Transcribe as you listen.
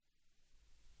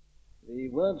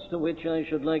words to which I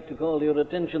should like to call your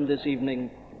attention this evening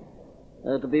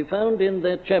are to be found in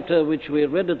that chapter which we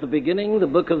read at the beginning, the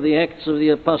book of the Acts of the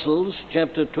Apostles,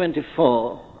 chapter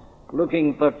 24,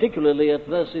 looking particularly at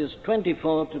verses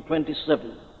 24 to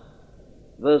 27.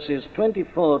 Verses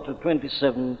 24 to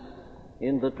 27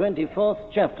 in the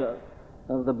 24th chapter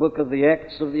of the book of the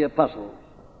Acts of the Apostles.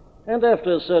 And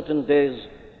after certain days,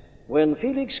 when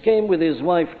Felix came with his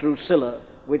wife Drusilla,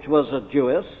 which was a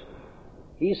Jewess,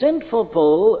 he sent for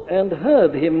Paul and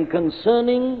heard him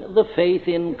concerning the faith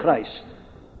in Christ.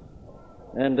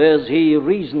 And as he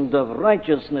reasoned of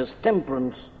righteousness,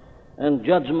 temperance, and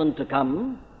judgment to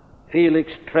come,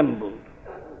 Felix trembled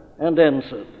and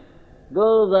answered,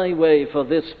 "Go thy way for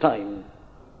this time.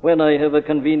 When I have a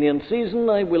convenient season,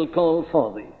 I will call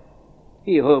for thee."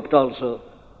 He hoped also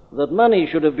that money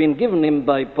should have been given him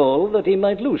by Paul that he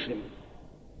might loose him.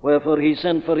 Wherefore he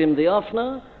sent for him the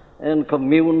oftener and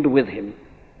communed with him.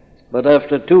 But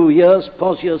after 2 years,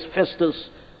 Porcius Festus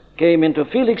came into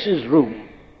Felix's room,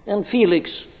 and Felix,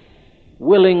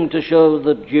 willing to show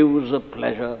the Jews a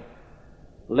pleasure,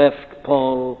 left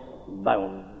Paul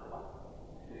bound.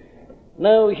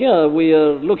 Now here we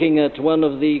are looking at one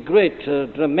of the great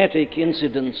dramatic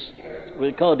incidents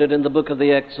recorded in the book of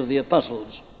the Acts of the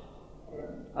Apostles.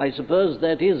 I suppose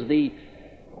that is the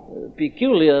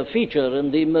peculiar feature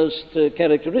and the most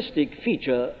characteristic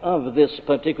feature of this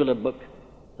particular book,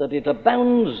 that it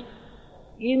abounds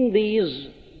in these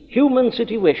human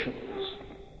situations,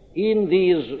 in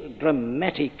these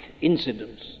dramatic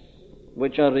incidents,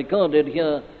 which are recorded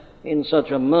here in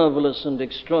such a marvelous and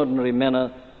extraordinary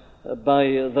manner by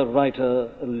the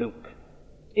writer Luke.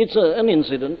 It's an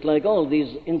incident, like all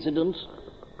these incidents,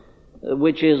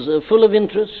 which is full of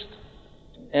interest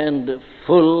and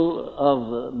full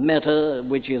of matter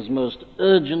which is most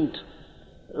urgent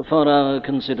for our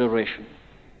consideration.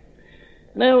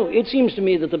 Now, it seems to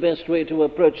me that the best way to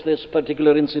approach this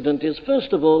particular incident is,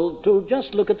 first of all, to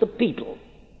just look at the people,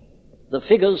 the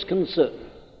figures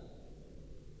concerned.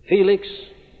 Felix,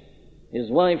 his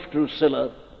wife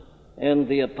Drusilla, and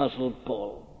the Apostle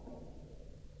Paul.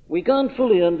 We can't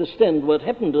fully understand what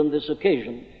happened on this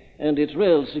occasion and its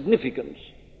real significance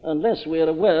unless we are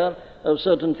aware of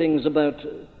certain things about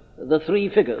the three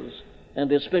figures, and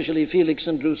especially Felix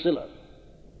and Drusilla.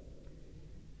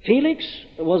 Felix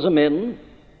was a man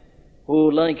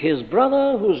who, like his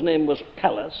brother, whose name was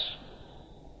Pallas,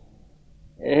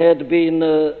 had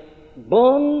been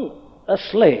born a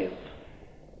slave.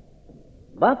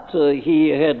 But he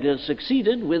had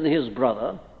succeeded with his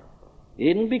brother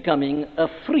in becoming a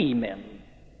free man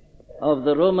of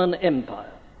the Roman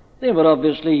Empire. They were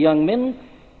obviously young men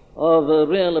of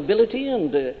real ability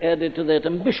and added to that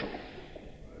ambition.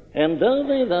 And though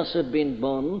they thus had been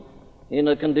born in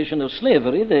a condition of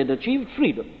slavery, they had achieved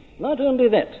freedom. Not only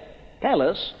that,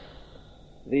 Pallas,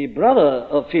 the brother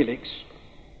of Felix,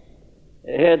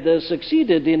 had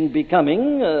succeeded in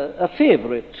becoming a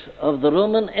favorite of the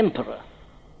Roman emperor.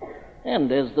 And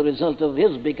as the result of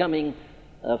his becoming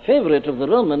a favorite of the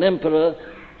Roman emperor,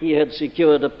 he had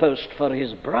secured a post for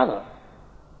his brother.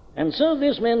 And so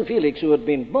this man Felix, who had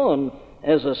been born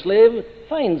as a slave,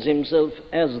 finds himself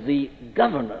as the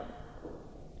governor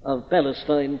of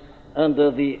Palestine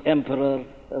under the emperor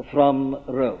from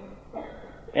Rome.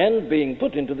 And being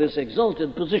put into this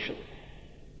exalted position,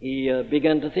 he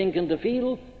began to think and to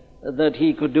feel that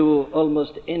he could do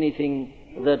almost anything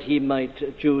that he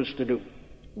might choose to do.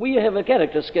 We have a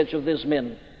character sketch of this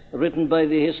man written by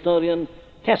the historian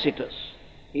Tacitus.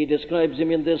 He describes him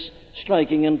in this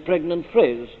striking and pregnant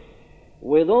phrase: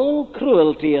 "With all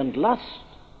cruelty and lust,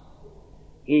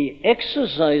 he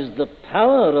exercised the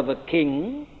power of a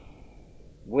king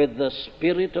with the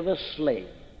spirit of a slave."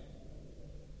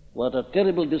 What a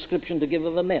terrible description to give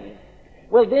of a man.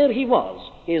 Well, there he was.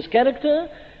 His character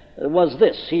was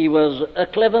this: he was a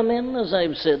clever man, as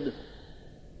I've said.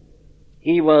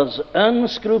 He was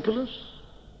unscrupulous.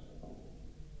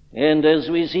 And as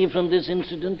we see from this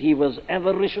incident, he was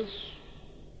avaricious,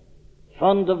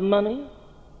 fond of money.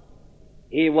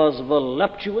 He was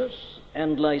voluptuous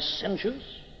and licentious.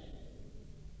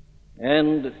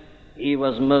 And he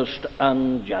was most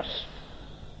unjust.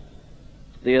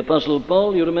 The Apostle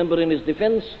Paul, you remember, in his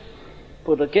defense,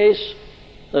 put a case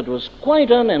that was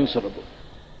quite unanswerable.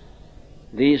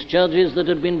 These charges that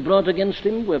had been brought against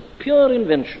him were pure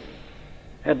invention,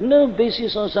 had no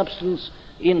basis or substance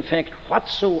in fact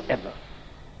whatsoever.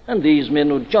 And these men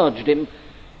who charged him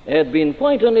had been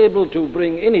quite unable to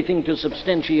bring anything to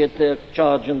substantiate their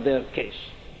charge and their case,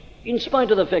 in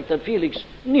spite of the fact that Felix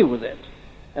knew that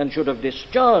and should have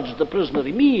discharged the prisoner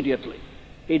immediately.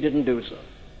 He didn't do so.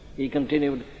 He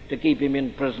continued to keep him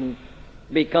in prison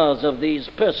because of these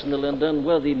personal and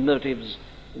unworthy motives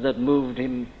that moved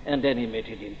him and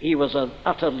animated him. He was an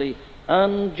utterly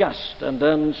unjust and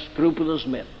unscrupulous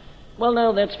man. Well,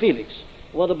 now that's Felix.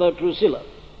 What about Drusilla?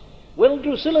 Well,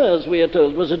 Drusilla, as we are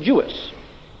told, was a Jewess.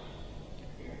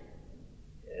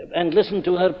 And listen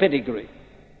to her pedigree.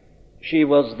 She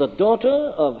was the daughter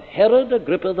of Herod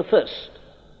Agrippa I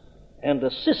and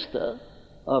a sister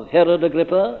of Herod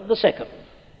Agrippa II.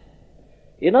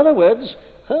 In other words,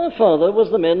 her father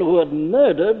was the man who had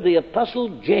murdered the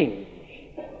Apostle James.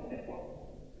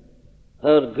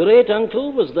 Her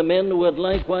great-uncle was the man who had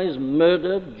likewise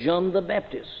murdered John the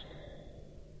Baptist.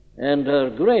 And her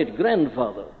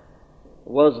great-grandfather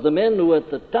was the man who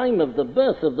at the time of the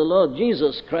birth of the Lord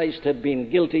Jesus Christ had been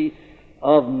guilty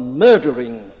of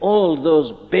murdering all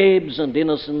those babes and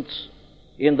innocents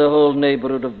in the whole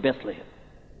neighborhood of Bethlehem.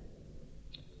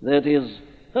 That is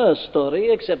her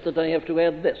story, except that I have to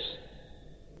add this.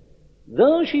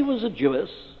 Though she was a Jewess,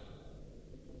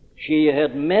 she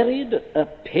had married a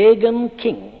pagan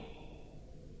king.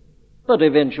 But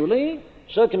eventually,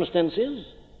 circumstances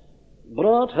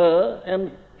brought her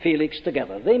and Felix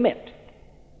together. They met.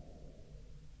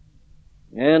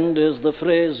 And as the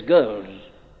phrase goes,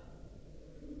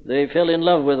 they fell in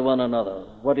love with one another.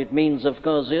 What it means, of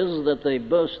course, is that they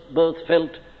both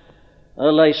felt a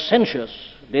licentious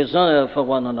desire for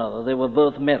one another. They were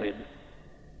both married.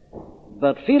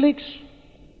 But Felix,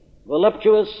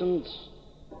 voluptuous and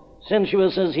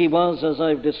sensuous as he was, as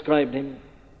I've described him,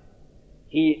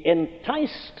 he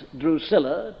enticed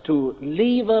Drusilla to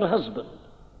leave her husband,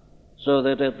 so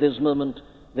that at this moment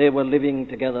they were living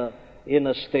together in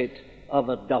a state of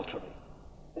adultery.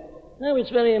 Now,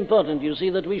 it's very important, you see,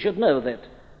 that we should know that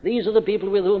these are the people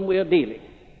with whom we are dealing.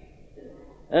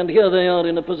 And here they are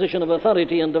in a position of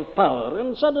authority and of power,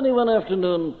 and suddenly one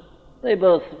afternoon they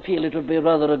both feel it would be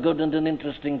rather a good and an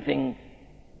interesting thing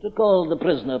to call the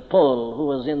prisoner Paul, who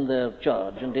was in their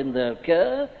charge and in their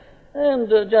care, and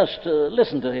just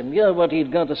listen to him, hear what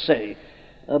he'd got to say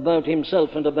about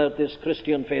himself and about this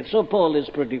Christian faith. So Paul is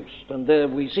produced, and there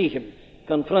we see him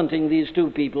confronting these two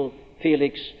people,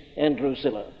 Felix and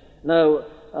Drusilla. Now,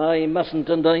 I mustn't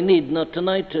and I need not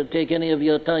tonight take any of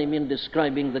your time in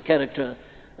describing the character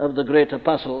of the great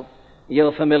apostle.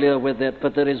 You're familiar with that,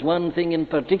 but there is one thing in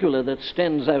particular that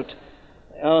stands out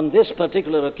on this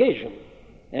particular occasion,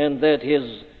 and that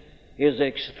is his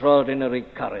extraordinary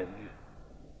courage.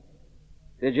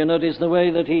 Did you notice the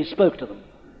way that he spoke to them?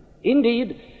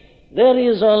 Indeed, there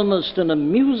is almost an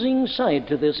amusing side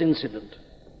to this incident,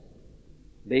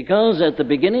 because at the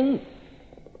beginning,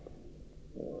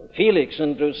 Felix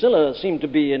and Drusilla seem to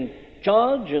be in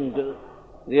charge, and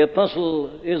the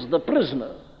apostle is the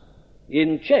prisoner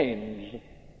in chains,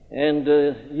 and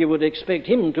you would expect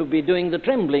him to be doing the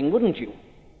trembling, wouldn't you?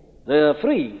 They are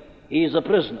free. He's a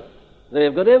prisoner. They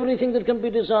have got everything that can be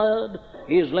desired.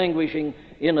 He is languishing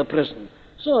in a prison.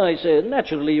 So I say,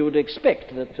 naturally you would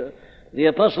expect that the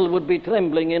apostle would be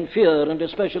trembling in fear, and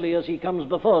especially as he comes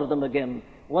before them again,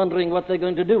 wondering what they're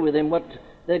going to do with him, what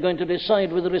they're going to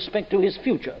decide with respect to his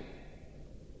future.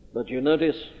 But you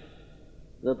notice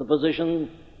that the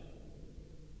position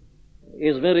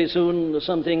is very soon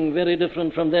something very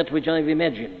different from that which I've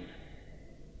imagined.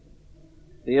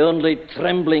 The only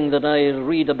trembling that I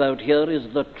read about here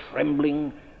is the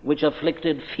trembling which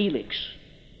afflicted Felix,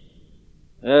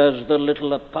 as the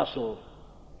little apostle,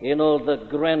 in all the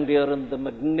grandeur and the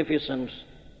magnificence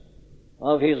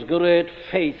of his great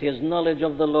faith, his knowledge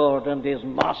of the Lord, and his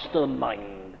master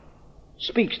mind,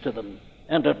 speaks to them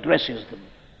and addresses them.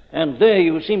 And there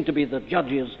you seem to be the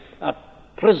judges,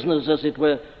 prisoners, as it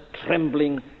were,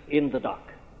 trembling in the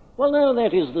dark. Well, now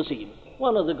that is the scene.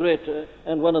 One of the great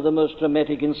and one of the most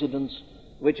dramatic incidents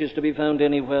which is to be found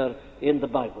anywhere in the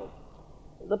Bible.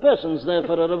 The persons,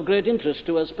 therefore, are of great interest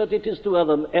to us, but it is to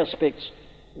other aspects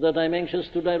that I'm anxious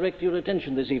to direct your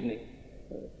attention this evening.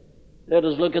 Let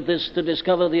us look at this to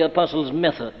discover the apostle's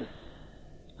method,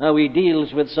 how he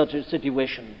deals with such a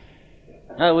situation,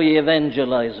 how he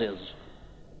evangelizes.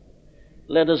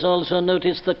 Let us also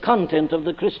notice the content of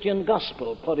the Christian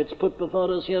gospel, for it's put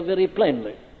before us here very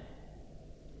plainly.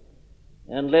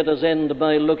 And let us end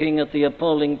by looking at the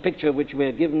appalling picture which we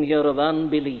are given here of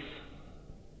unbelief,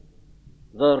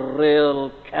 the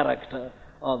real character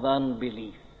of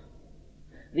unbelief.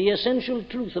 The essential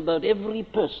truth about every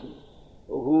person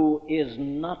who is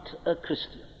not a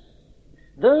Christian.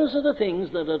 Those are the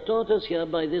things that are taught us here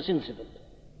by this incident,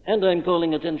 and I'm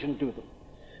calling attention to them.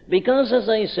 Because, as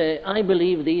I say, I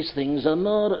believe these things are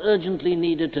more urgently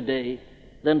needed today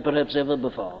than perhaps ever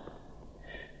before.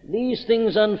 These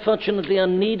things, unfortunately, are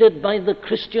needed by the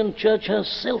Christian church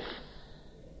herself.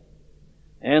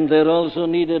 And they're also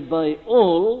needed by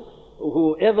all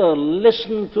who ever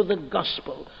listen to the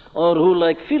gospel, or who,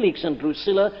 like Felix and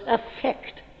Drusilla,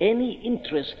 affect any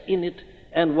interest in it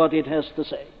and what it has to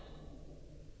say.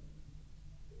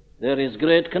 There is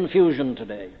great confusion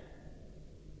today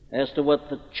as to what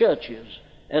the church is,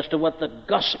 as to what the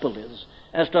gospel is,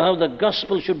 as to how the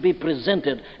gospel should be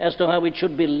presented, as to how it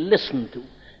should be listened to,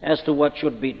 as to what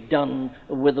should be done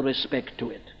with respect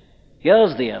to it.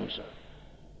 Here's the answer.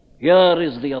 Here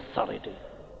is the authority,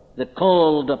 the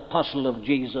called apostle of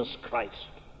Jesus Christ,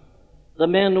 the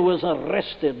man who was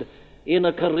arrested in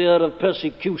a career of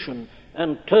persecution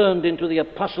and turned into the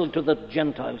apostle to the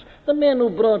Gentiles, the man who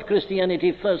brought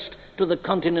Christianity first to the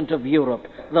continent of Europe,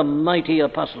 the mighty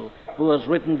apostle who has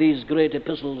written these great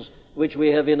epistles which we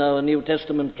have in our New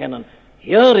Testament canon.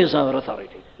 Here is our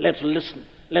authority. Let's listen.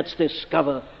 Let's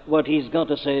discover what he's got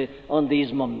to say on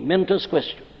these momentous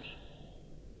questions.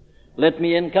 Let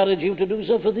me encourage you to do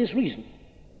so for this reason,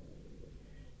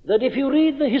 that if you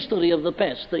read the history of the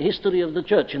past, the history of the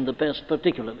church in the past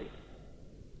particularly,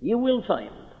 you will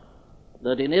find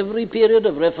that in every period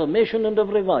of reformation and of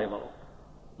revival,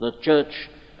 the church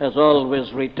has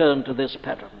always returned to this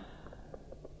pattern.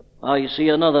 I see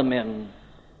another man,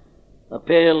 a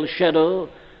pale shadow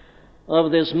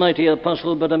of this mighty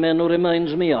apostle, but a man who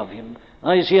reminds me of him.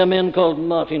 I see a man called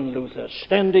Martyn Luther,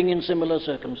 standing in similar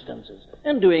circumstances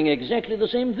and doing exactly the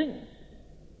same thing.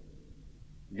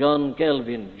 John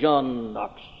Calvin, John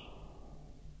Knox.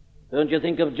 Don't you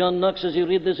think of John Knox as you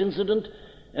read this incident,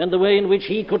 and the way in which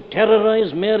he could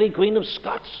terrorize Mary, Queen of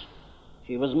Scots?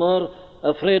 She was more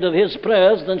afraid of his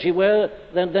prayers than she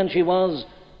was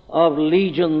of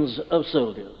legions of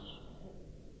soldiers.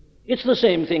 It's the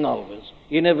same thing always,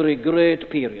 in every great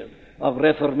period of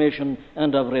reformation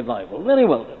and of revival. Very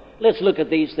well then, let's look at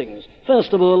these things.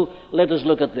 First of all, let us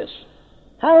look at this.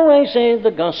 How, I say, the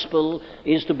gospel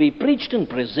is to be preached and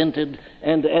presented,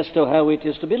 and as to how it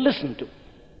is to be listened to.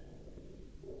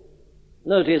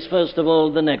 Notice, first of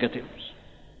all, the negatives.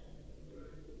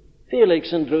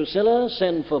 Felix and Drusilla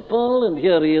send for Paul, and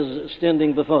here he is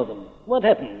standing before them. What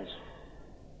happens?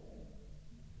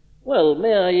 Well,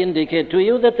 may I indicate to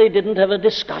you that they didn't have a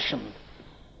discussion.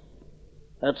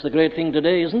 That's the great thing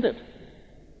today, isn't it?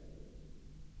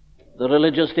 The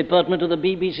religious department of the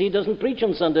BBC doesn't preach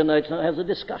on Sunday nights, it has a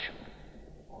discussion.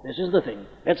 This is the thing.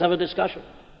 Let's have a discussion.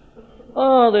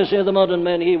 Oh, they say the modern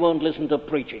man, he won't listen to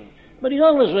preaching. But he's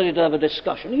always ready to have a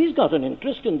discussion. He's got an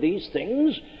interest in these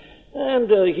things,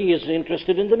 and he is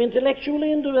interested in them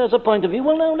intellectually and as a point of view.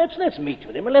 Well, now, let's meet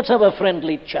with him, and let's have a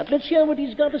friendly chat. Let's hear what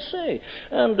he's got to say,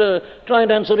 and try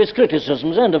and answer his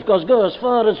criticisms, and, of course, go as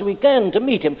far as we can to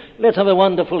meet him. Let's have a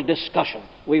wonderful discussion.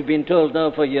 We've been told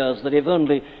now for years that if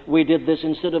only we did this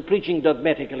instead of preaching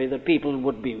dogmatically, that people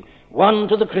would be won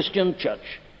to the Christian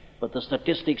church. But the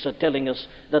statistics are telling us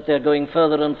that they're going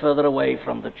further and further away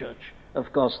from the church.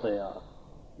 Of course they are.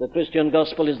 The Christian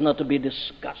gospel is not to be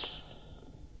discussed.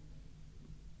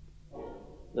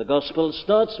 The gospel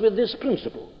starts with this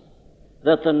principle,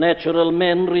 that the natural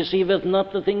man receiveth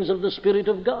not the things of the Spirit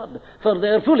of God, for they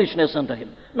are foolishness unto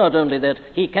him. Not only that,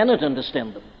 he cannot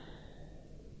understand them.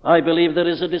 I believe there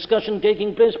is a discussion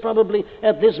taking place probably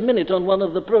at this minute on one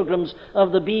of the programs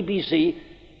of the BBC.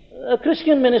 A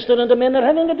Christian minister and a man are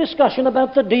having a discussion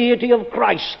about the deity of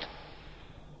Christ.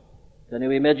 Can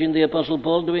you imagine the Apostle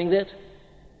Paul doing that?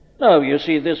 Now, you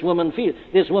see, this woman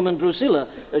Drusilla,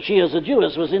 she as a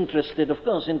Jewess was interested, of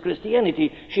course, in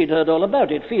Christianity. She'd heard all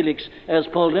about it. Felix, as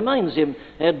Paul reminds him,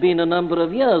 had been a number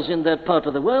of years in that part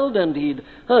of the world, and he'd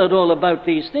heard all about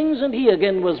these things, and he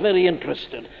again was very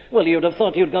interested. Well, you'd have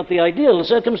thought you'd got the ideal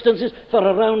circumstances for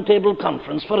a round-table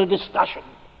conference, for a discussion.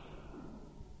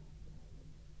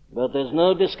 But there's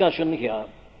no discussion here.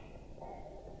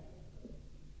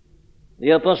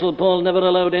 The Apostle Paul never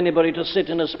allowed anybody to sit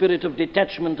in a spirit of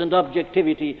detachment and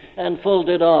objectivity and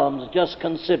folded arms, just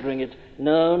considering it.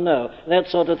 No, that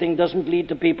sort of thing doesn't lead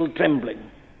to people trembling.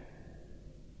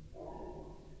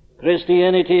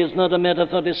 Christianity is not a matter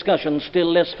for discussion,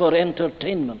 still less for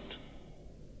entertainment.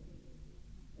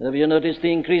 Have you noticed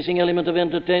the increasing element of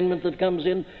entertainment that comes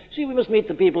in? See, we must meet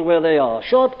the people where they are.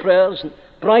 Short prayers,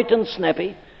 bright and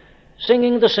snappy,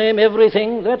 singing the same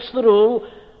everything, that's the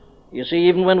rule. You see,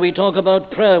 even when we talk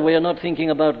about prayer, we are not thinking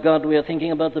about God, we are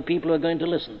thinking about the people who are going to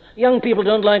listen. Young people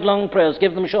don't like long prayers,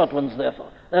 give them short ones, therefore.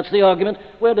 That's the argument.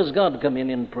 Where does God come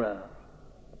in prayer?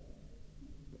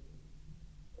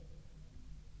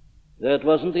 That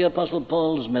wasn't the Apostle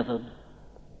Paul's method.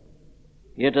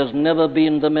 It has never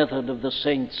been the method of the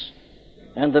saints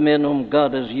and the men whom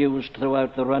God has used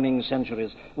throughout the running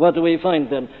centuries. What do we find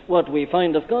then? What we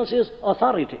find, of course, is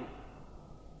authority.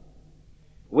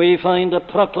 We find a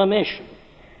proclamation.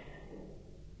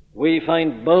 We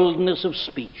find boldness of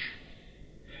speech.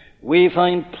 We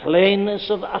find plainness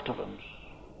of utterance.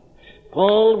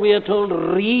 Paul, we are told,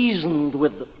 reasoned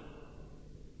with them.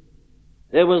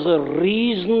 There was a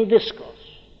reasoned discourse.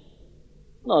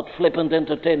 Not flippant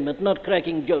entertainment, not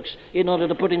cracking jokes in order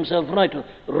to put himself right.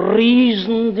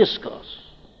 Reasoned discourse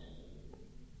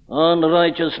on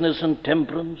righteousness and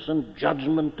temperance and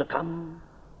judgment to come.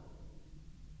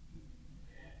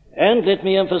 And let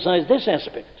me emphasize this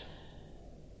aspect.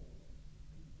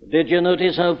 Did you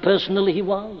notice how personal he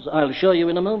was? I'll show you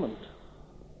in a moment.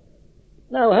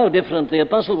 Now, how different the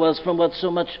apostle was from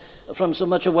so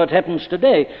much of what happens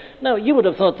today. Now, you would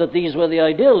have thought that these were the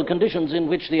ideal conditions in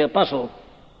which the apostle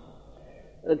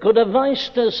could have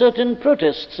voiced certain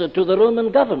protests to the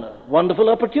Roman governor. Wonderful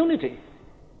opportunity.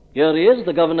 Here he is,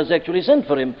 the governor's actually sent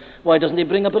for him. Why doesn't he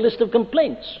bring up a list of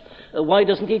complaints? Why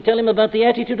doesn't he tell him about the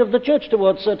attitude of the church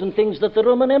towards certain things that the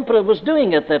Roman emperor was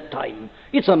doing at that time?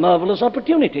 It's a marvelous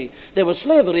opportunity. There was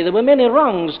slavery, there were many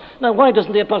wrongs. Now, why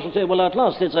doesn't the apostle say, well, at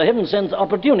last it's a heaven-sent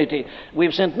opportunity.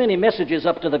 We've sent many messages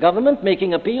up to the government,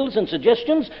 making appeals and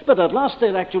suggestions, but at last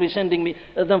they're actually sending me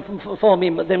them for me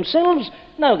themselves.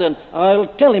 Now then,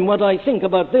 I'll tell him what I think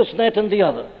about this, that, and the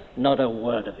other. Not a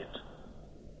word of it.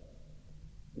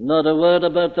 Not a word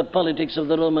about the politics of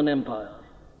the Roman Empire.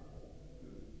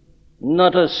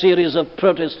 Not a series of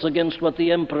protests against what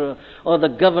the emperor or the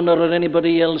governor or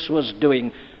anybody else was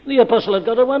doing. The apostle had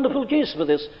got a wonderful case for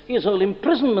this. His whole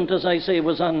imprisonment, as I say,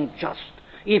 was unjust.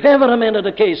 If ever a man had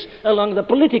a case along the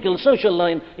political, social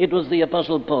line, it was the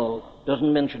apostle Paul.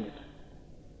 Doesn't mention it.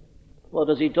 What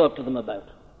does he talk to them about?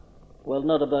 Well,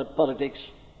 not about politics,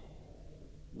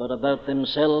 but about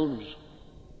themselves,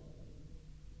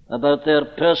 about their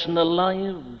personal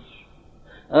lives,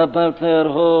 about their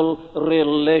whole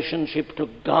relationship to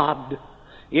God.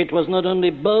 It was not only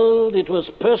bold, it was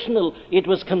personal, it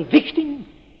was convicting,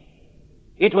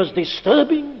 it was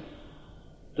disturbing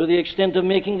to the extent of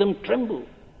making them tremble.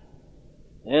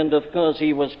 And of course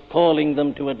he was calling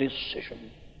them to a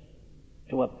decision,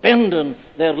 to abandon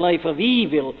their life of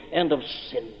evil and of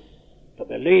sin, to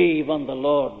believe on the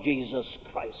Lord Jesus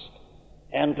Christ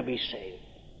and to be saved.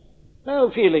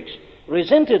 Now Felix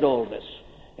resented all this.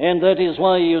 And that is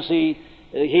why, you see,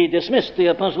 he dismissed the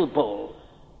apostle Paul.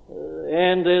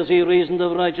 And as he reasoned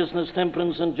of righteousness,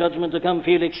 temperance, and judgment to come,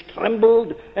 Felix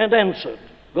trembled and answered,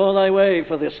 go thy way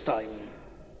for this time.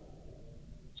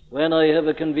 When I have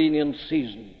a convenient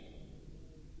season,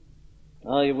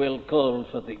 I will call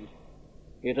for thee.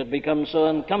 It had become so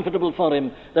uncomfortable for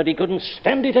him that he couldn't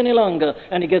stand it any longer,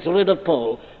 and he gets rid of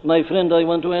Paul. My friend, I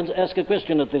want to ask a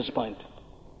question at this point.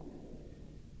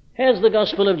 Has the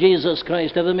gospel of Jesus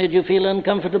Christ ever made you feel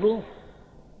uncomfortable?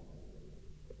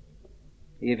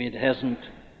 If it hasn't,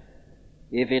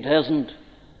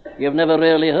 you've never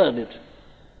really heard it.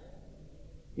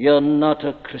 You're not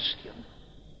a Christian.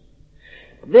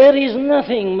 There is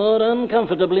nothing more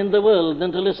uncomfortable in the world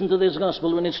than to listen to this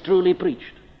gospel when it's truly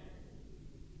preached.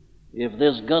 If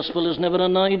this gospel has never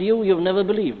annoyed you, you've never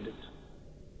believed it.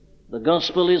 The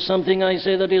gospel is something, I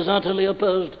say, that is utterly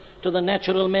opposed to the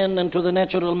natural man and to the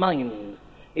natural mind.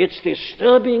 It's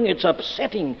disturbing, it's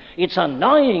upsetting, it's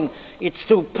annoying, it's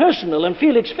too personal, and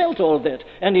Felix felt all that,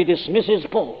 and he dismisses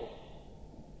Paul.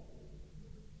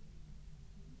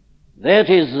 That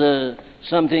is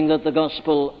something that the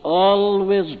gospel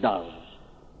always does.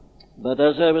 But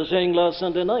as I was saying last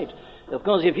Sunday night, of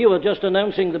course, if you were just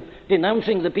denouncing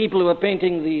the people who are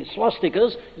painting the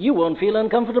swastikas, you won't feel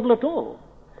uncomfortable at all.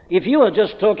 If you are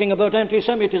just talking about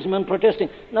anti-Semitism and protesting,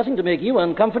 nothing to make you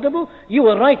uncomfortable. You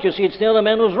are right, you see, it's the other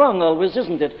man who's wrong always,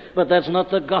 isn't it? But that's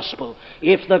not the gospel.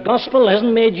 If the gospel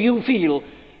hasn't made you feel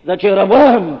that you're a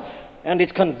worm, and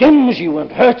it condemns you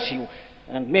and hurts you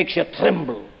and makes you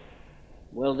tremble,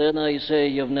 well, then I say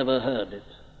you've never heard it,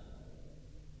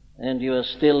 and you are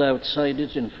still outside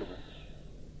its influence.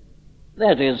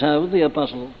 That is how the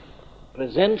apostle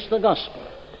presents the gospel.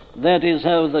 That is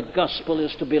how the gospel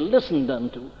is to be listened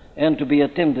unto and to be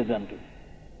attended unto.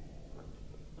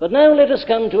 But now let us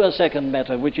come to a second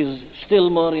matter, which is still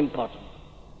more important.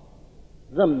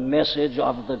 The message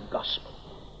of the gospel.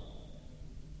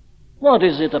 What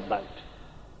is it about?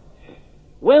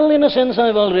 Well, in a sense,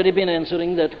 I've already been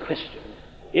answering that question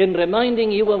in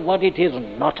reminding you of what it is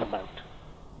not about.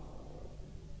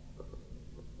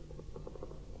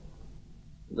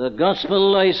 The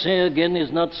gospel, I say again,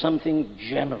 is not something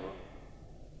general.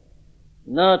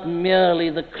 Not merely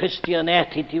the Christian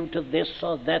attitude to this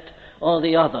or that or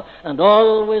the other, and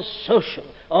always social,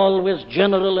 always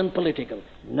general and political.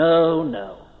 No,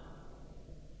 no.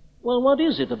 Well, what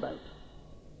is it about?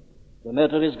 The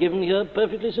matter is given here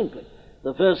perfectly simply.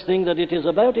 The first thing that it is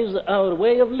about is our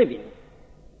way of living.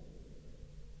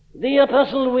 The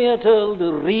apostle, we are told,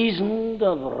 reasoned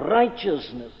of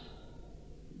righteousness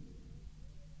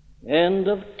and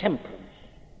of temperance.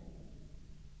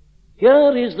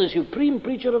 Here is the supreme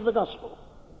preacher of the gospel.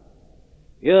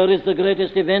 Here is the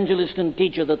greatest evangelist and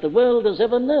teacher that the world has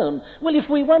ever known. Well, if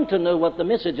we want to know what the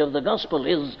message of the gospel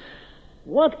is,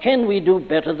 what can we do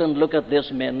better than look at this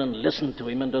man and listen to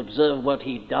him and observe what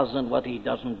he does and what he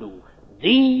doesn't do?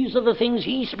 These are the things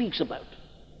he speaks about.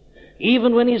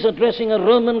 Even when he's addressing a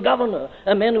Roman governor,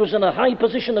 a man who's in a high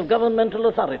position of governmental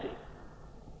authority.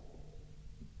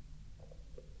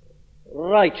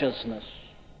 Righteousness.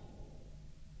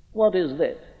 What is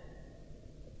that?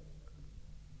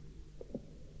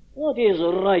 What is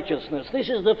righteousness? This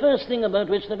is the first thing about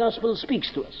which the gospel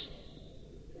speaks to us.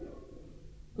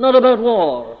 Not about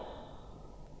war.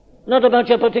 Not about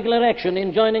your particular action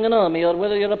in joining an army or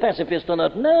whether you're a pacifist or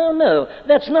not. No.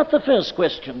 That's not the first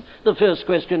question. The first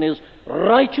question is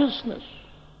righteousness.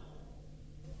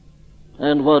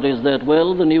 And what is that?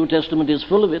 Well, the New Testament is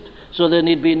full of it, so there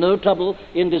need be no trouble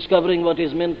in discovering what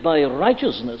is meant by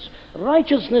righteousness.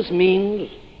 Righteousness means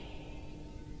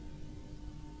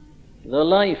the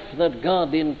life that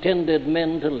God intended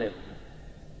men to live.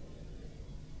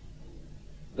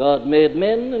 God made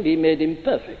man and he made him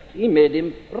perfect. He made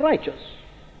him righteous.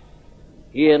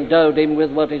 He endowed him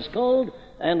with what is called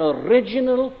an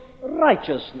original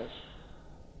righteousness.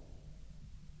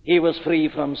 He was free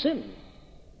from sin.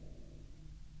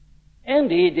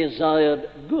 And he desired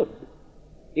good.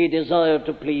 He desired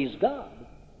to please God.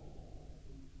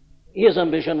 His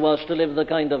ambition was to live the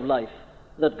kind of life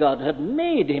that God had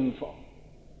made him for.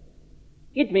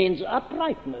 It means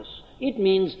uprightness. It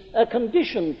means a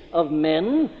condition of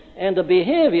men and a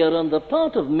behavior on the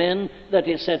part of men that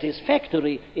is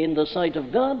satisfactory in the sight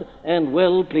of God and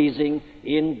well-pleasing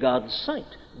in God's sight.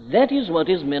 That is what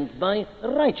is meant by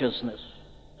righteousness.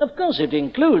 Of course, it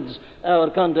includes our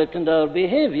conduct and our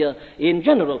behavior in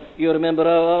general. You remember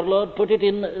how our Lord put it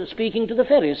in speaking to the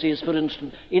Pharisees, for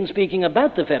instance. In speaking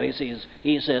about the Pharisees,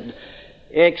 he said,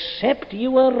 "Except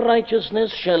your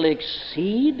righteousness shall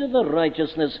exceed the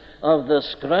righteousness of the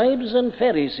scribes and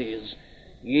Pharisees,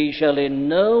 ye shall in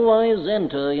no wise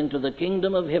enter into the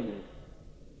kingdom of heaven."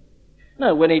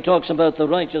 Now, when he talks about the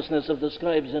righteousness of the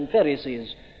scribes and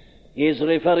Pharisees, he is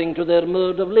referring to their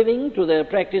mode of living, to their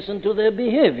practice, and to their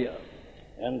behavior.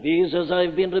 And these, as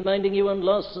I've been reminding you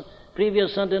on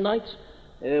previous Sunday nights,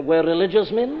 were religious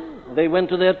men. They went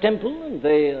to their temple and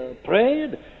they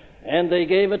prayed, and they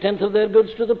gave a tenth of their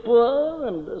goods to the poor,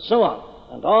 and so on,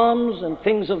 and alms and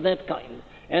things of that kind,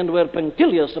 and were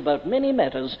punctilious about many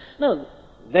matters. Now,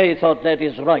 they thought that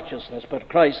is righteousness, but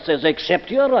Christ says,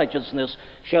 "Except your righteousness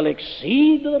shall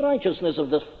exceed the righteousness of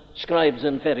the scribes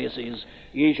and Pharisees,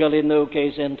 ye shall in no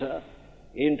case enter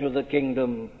into the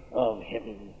kingdom of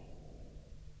heaven."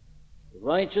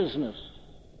 Righteousness.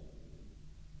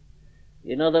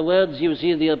 In other words, you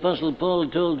see, the Apostle Paul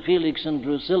told Felix and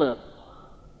Drusilla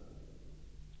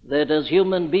that as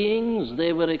human beings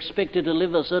they were expected to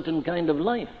live a certain kind of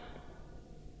life,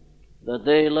 that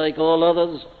they, like all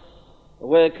others,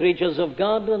 were creatures of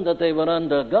God, and that they were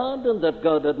under God, and that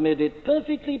God had made it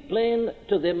perfectly plain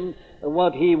to them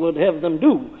what he would have them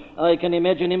do. I can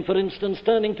imagine him, for instance,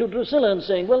 turning to Drusilla and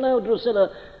saying, "Well, now,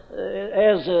 Drusilla,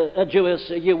 as a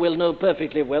Jewess, you will know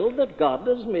perfectly well that God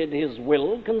has made his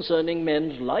will concerning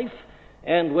men's life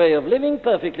and way of living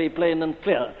perfectly plain and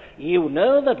clear. You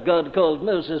know that God called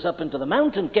Moses up into the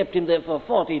mountain, kept him there for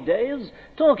 40 days,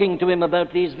 talking to him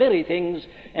about these very things,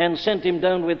 and sent him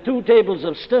down with 2 tables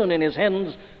of stone in his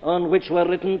hands on which were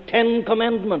written 10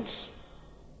 commandments.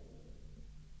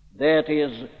 That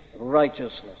is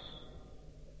righteousness.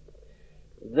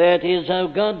 That is how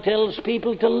God tells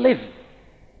people to live.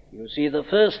 You see, the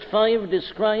first 5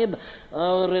 describe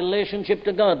our relationship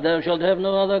to God. "Thou shalt have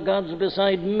no other gods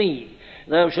beside me.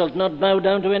 Thou shalt not bow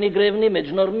down to any graven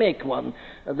image, nor make one.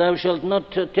 Thou shalt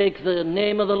not take the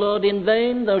name of the Lord in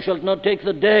vain. Thou shalt not take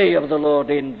the day of the Lord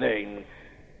in vain."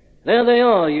 There they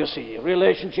are, you see,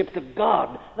 relationship to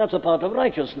God. That's a part of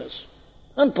righteousness.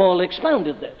 And Paul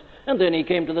expounded that. And then he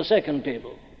came to the second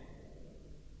table.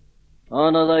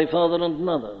 "Honor thy father and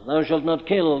mother. Thou shalt not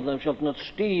kill. Thou shalt not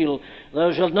steal.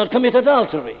 Thou shalt not commit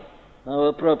adultery." How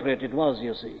appropriate it was,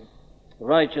 you see.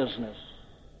 Righteousness.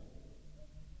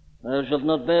 "Thou shalt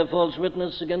not bear false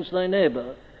witness against thy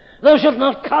neighbor. Thou shalt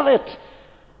not covet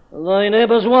thy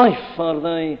neighbor's wife,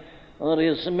 or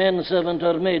his manservant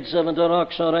or maidservant or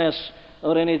ox or ass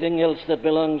or anything else that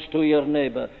belongs to your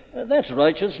neighbor." That's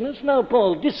righteousness. Now,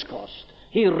 Paul discoursed.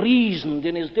 He reasoned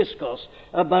in his discourse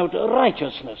about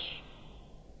righteousness.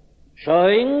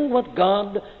 showing what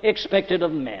God expected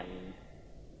of men,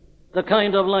 the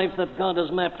kind of life that God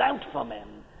has mapped out for men,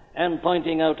 and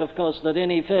pointing out, of course, that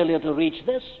any failure to reach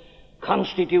this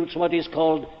constitutes what is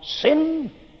called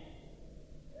sin.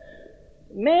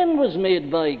 Man was made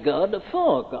by God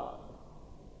for God.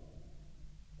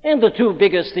 And the two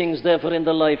biggest things, therefore, in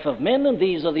the life of men, and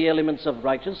these are the elements of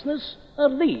righteousness,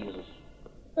 are these.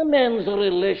 A man's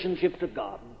relationship to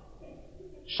God,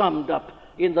 summed up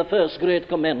in the first great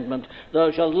commandment: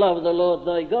 thou shalt love the Lord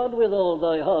thy God with all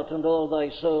thy heart and all thy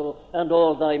soul and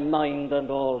all thy mind and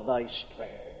all thy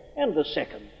strength. And the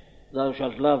second, thou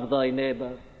shalt love thy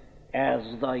neighbor as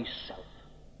thyself.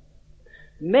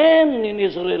 Man in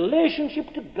his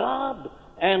relationship to God,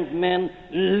 and man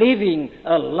living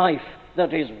a life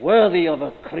that is worthy of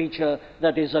a creature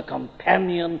that is a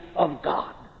companion of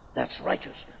God. That's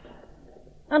righteousness.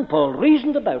 And Paul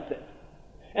reasoned about that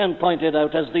and pointed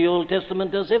out, as the Old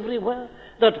Testament does everywhere,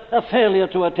 that a failure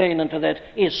to attain unto that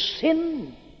is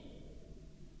sin,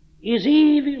 is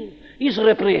evil, is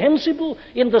reprehensible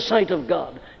in the sight of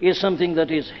God, is something that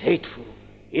is hateful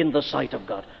in the sight of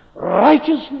God.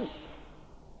 Righteousness,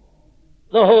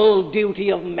 the whole duty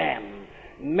of man,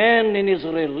 man in his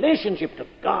relationship to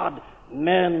God,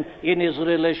 man in his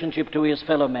relationship to his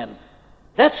fellow men.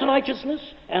 That's righteousness,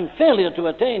 and failure to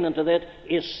attain unto that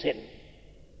is sin.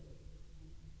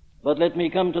 But let me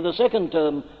come to the second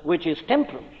term, which is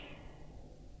temperance.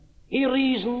 He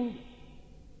reasoned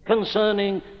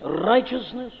concerning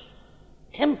righteousness,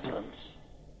 temperance.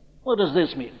 What does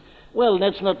this mean? Well,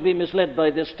 let's not be misled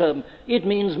by this term. It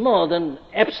means more than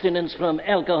abstinence from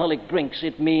alcoholic drinks.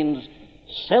 It means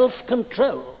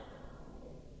self-control.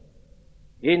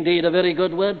 Indeed, a very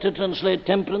good word to translate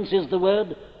temperance is the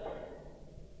word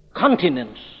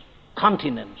continence.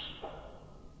 Continence.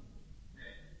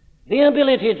 The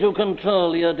ability to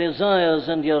control your desires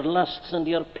and your lusts and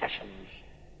your passions.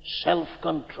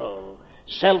 Self-control,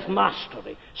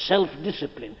 self-mastery,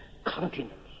 self-discipline,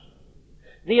 continence.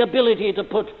 The ability to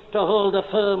hold a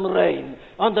firm rein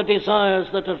on the desires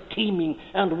that are teeming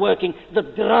and working, the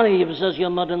drives, as your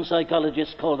modern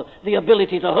psychologists call them, the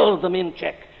ability to hold them in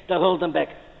check, to hold them back.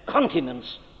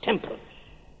 Continence, temperance.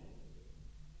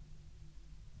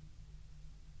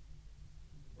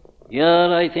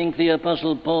 Here, I think the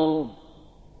Apostle Paul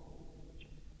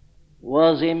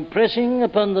was impressing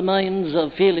upon the minds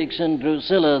of Felix and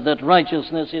Drusilla that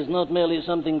righteousness is not merely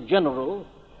something general,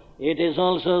 it is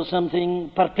also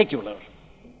something particular.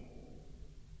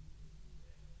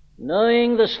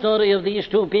 Knowing the story of these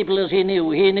two people as he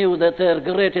knew that their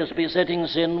greatest besetting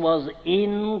sin was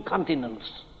incontinence.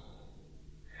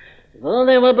 Though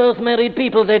they were both married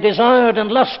people, they desired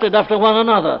and lusted after one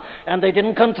another, and they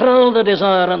didn't control the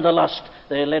desire and the lust.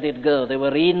 They let it go. They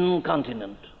were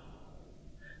incontinent.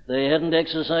 They hadn't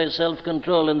exercised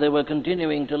self-control, and they were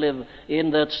continuing to live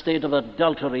in that state of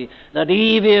adultery, that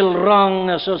evil, wrong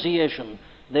association.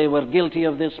 They were guilty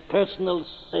of this personal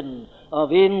sin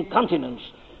of incontinence.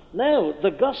 Now,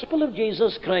 the gospel of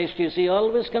Jesus Christ, you see,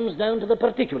 always comes down to the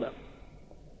particular.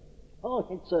 Oh,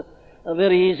 it's a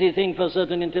very easy thing for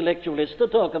certain intellectualists to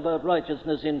talk about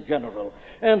righteousness in general.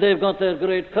 And they've got their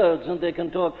great codes and they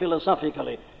can talk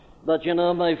philosophically. But you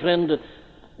know, my friend,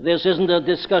 this isn't a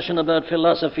discussion about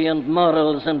philosophy and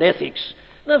morals and ethics.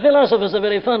 The philosophers are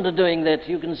very fond of doing that.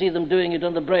 You can see them doing it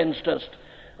on the Brains Trust,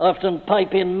 often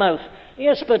pipe in mouth.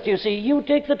 Yes, but you see, you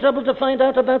take the trouble to find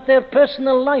out about their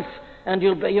personal life, and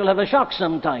you'll have a shock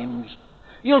sometimes.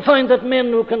 You'll find that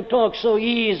men who can talk so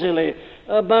easily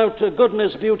about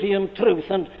goodness, beauty, and truth,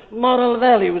 and moral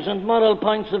values and moral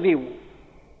points of view,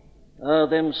 are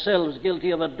themselves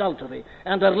guilty of adultery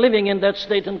and are living in that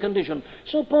state and condition.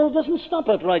 So Paul doesn't stop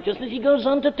at righteousness. He goes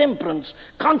on to temperance,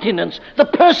 continence, the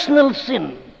personal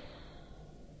sin.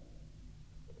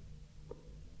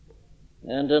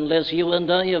 And unless you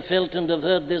and I have felt and have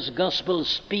heard this gospel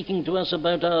speaking to us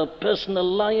about our personal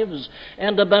lives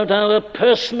and about our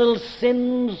personal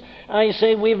sins, I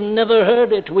say we've never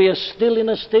heard it. We are still in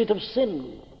a state of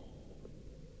sin.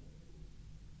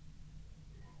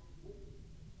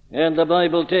 And the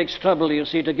Bible takes trouble, you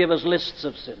see, to give us lists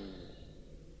of sins.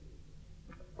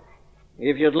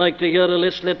 If you'd like to hear a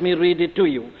list, let me read it to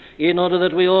you, in order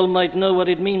that we all might know what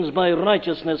it means by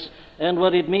righteousness and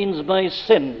what it means by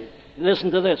sin.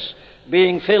 Listen to this: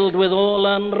 being filled with all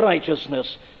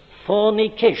unrighteousness,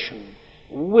 fornication,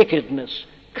 wickedness,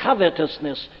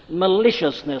 covetousness,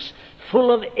 maliciousness,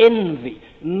 full of envy,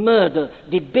 murder,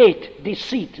 debate,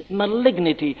 deceit,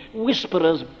 malignity,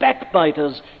 whisperers,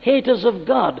 backbiters, haters of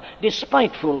God,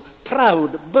 despiteful,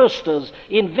 proud, boasters,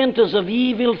 inventors of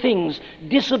evil things,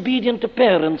 disobedient to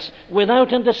parents,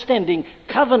 without understanding,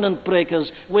 covenant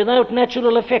breakers, without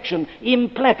natural affection,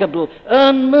 implacable,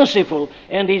 unmerciful.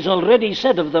 And he's already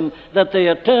said of them that they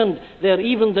are turned,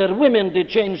 even their women did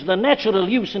change the natural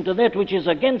use into that which is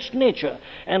against nature.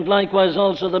 And likewise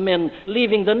also the men,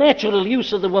 leaving the natural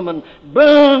use of the woman,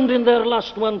 burned in their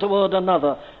lust one toward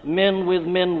another, men with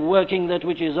men working that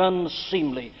which is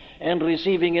unseemly, and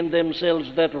receiving in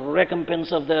themselves that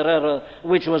recompense of their error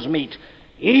which was meet.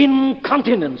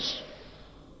 Incontinence,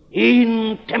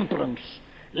 intemperance,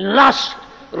 lust,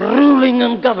 ruling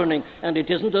and governing. And it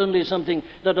isn't only something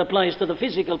that applies to the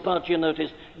physical part, you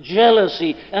notice.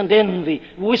 Jealousy and envy,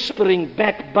 whispering,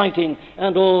 backbiting,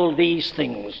 and all these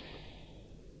things.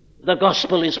 The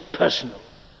gospel is personal.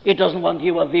 It doesn't want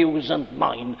your views and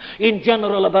mine. In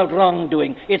general about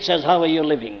wrongdoing, it says, how are you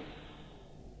living?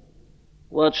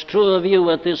 What's true of you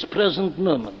at this present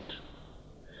moment?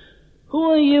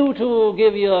 Who are you to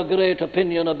give your great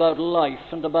opinion about life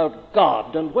and about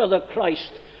God and whether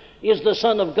Christ is the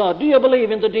Son of God? Do you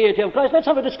believe in the deity of Christ? Let's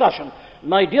have a discussion.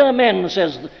 My dear men,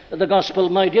 says the gospel,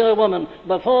 my dear woman,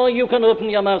 before you can open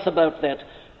your mouth about that,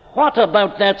 what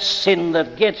about that sin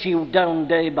that gets you down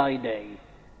day by day?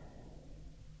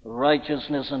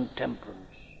 Righteousness and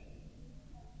temperance.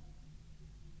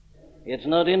 It's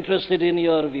not interested in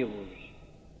your views,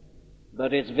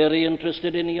 but it's very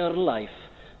interested in your life,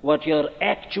 what you're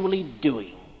actually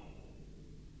doing.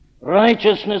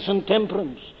 Righteousness and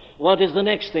temperance. What is the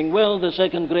next thing? Well, the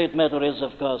second great matter is,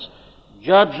 of course,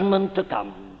 judgment to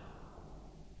come.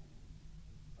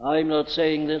 I'm not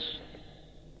saying this.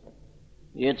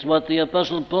 It's what the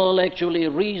Apostle Paul actually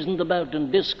reasoned about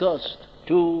and discussed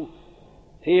to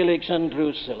Felix and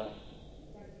Drusilla.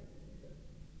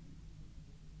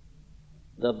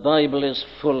 The Bible is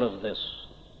full of this.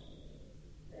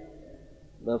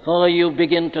 Before you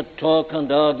begin to talk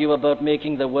and argue about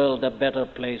making the world a better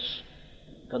place,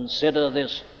 consider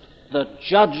this, the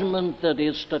judgment that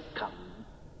is to come.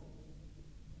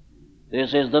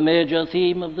 This is the major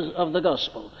theme of the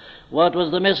gospel. What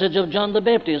was the message of John the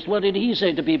Baptist? What did he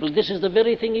say to people? This is the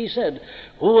very thing he said.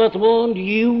 Who hath warned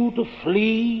you to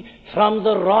flee from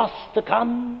the wrath to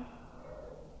come?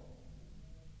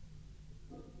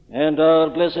 And our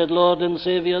blessed Lord and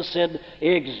Savior said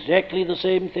exactly the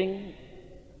same thing.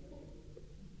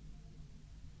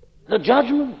 The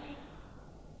judgment,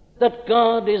 that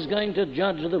God is going to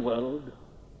judge the world.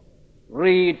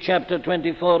 Read chapter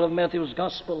 24 of Matthew's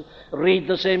Gospel. Read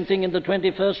the same thing in the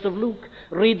 21st of Luke.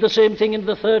 Read the same thing in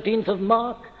the 13th of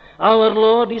Mark. Our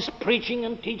Lord is preaching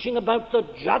and teaching about the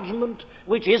judgment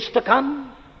which is to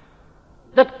come.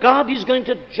 That God is going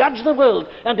to judge the world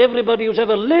and everybody who's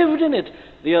ever lived in it.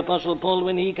 The Apostle Paul,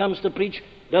 when he comes to preach,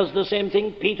 does the same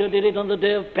thing. Peter did it on the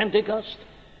day of Pentecost.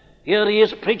 Here he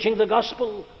is preaching the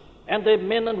gospel. And the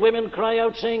men and women cry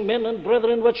out, saying, men and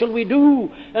brethren, what shall we do?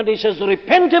 And he says,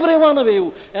 repent every one of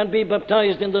you, and be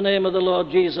baptized in the name of the Lord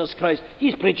Jesus Christ.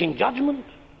 He's preaching judgment.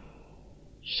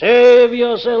 Save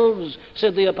yourselves,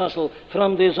 said the apostle,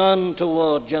 from this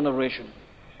untoward generation.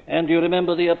 And you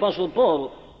remember the Apostle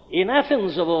Paul, in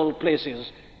Athens of all places,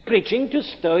 preaching to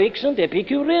Stoics and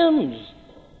Epicureans.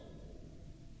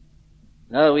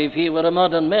 Now, if he were a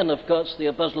modern man, of course, the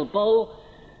Apostle Paul,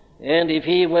 and if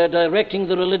he were directing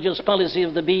the religious policy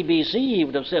of the BBC, he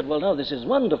would have said, well, now, this is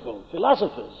wonderful.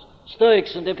 Philosophers,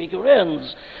 Stoics and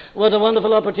Epicureans, what a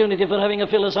wonderful opportunity for having a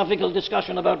philosophical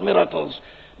discussion about miracles.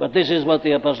 But this is what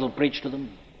the apostle preached to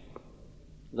them.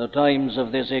 The times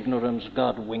of this ignorance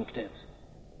God winked at.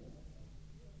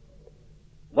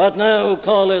 But now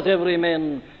calleth every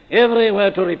man everywhere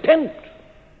to repent,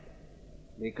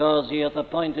 because he hath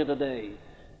appointed a day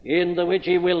in the which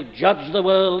he will judge the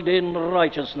world in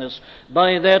righteousness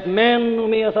by that man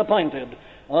whom he hath appointed,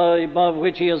 above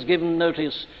which he has given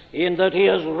notice, in that he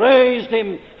has raised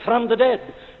him from the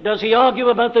dead. Does he argue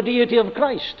about the deity of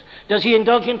Christ? Does he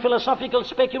indulge in philosophical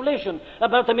speculation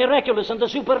about the miraculous and the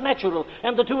supernatural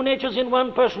and the two natures in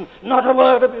one person? Not a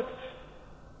word of it.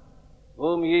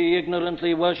 Whom ye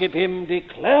ignorantly worship, him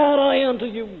declare I unto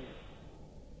you.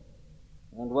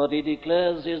 And what he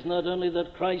declares is not only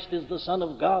that Christ is the Son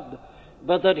of God,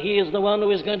 but that he is the one who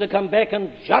is going to come back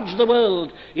and judge the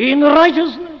world in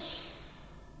righteousness.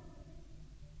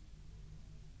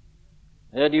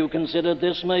 Had you considered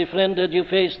this, my friend? Had you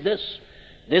faced this?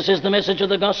 This is the message of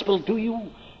the gospel to you.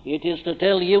 It is to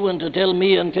tell you and to tell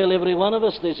me and tell every one of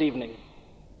us this evening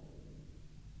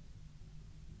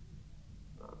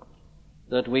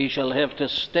that we shall have to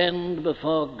stand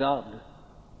before God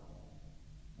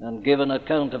and give an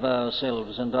account of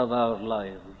ourselves and of our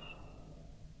lives.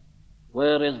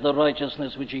 Where is the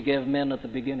righteousness which he gave men at the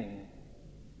beginning?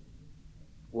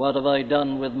 What have I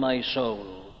done with my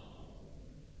soul?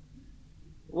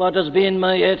 What has been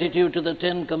my attitude to the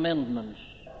 10 Commandments?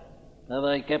 Have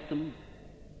I kept them?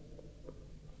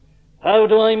 How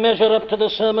do I measure up to the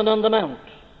Sermon on the Mount?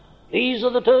 These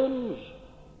are the terms.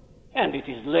 And it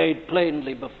is laid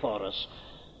plainly before us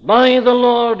by the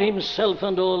Lord himself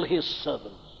and all his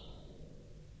servants,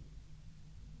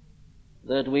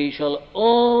 that we shall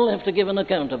all have to give an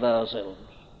account of ourselves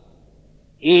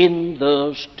in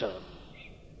those terms.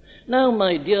 Now,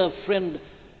 my dear friend,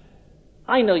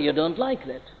 I know you don't like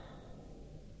that.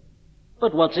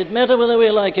 But what's it matter whether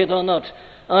we like it or not?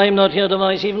 I'm not here to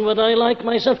voice even what I like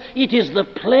myself. It is the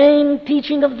plain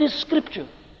teaching of this Scripture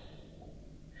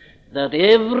that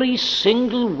every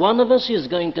single one of us is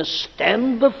going to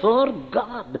stand before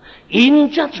God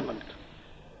in judgment,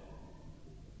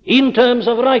 in terms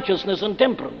of righteousness and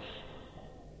temperance,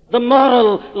 the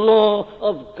moral law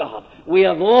of God. We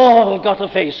have all got to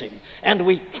face him, and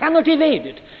we cannot evade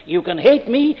it. You can hate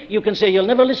me, you can say you'll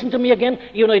never listen to me again.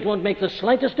 You know it won't make the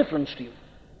slightest difference to you.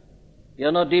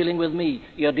 You're not dealing with me,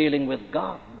 you're dealing with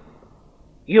God.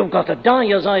 You've got to die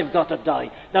as I've got to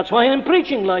die. That's why I'm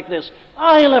preaching like this.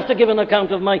 I'll have to give an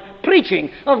account of my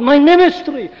preaching, of my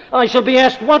ministry. I shall be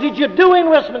asked, what did you do in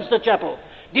Westminster Chapel?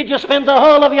 Did you spend the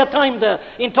whole of your time there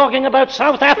in talking about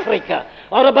South Africa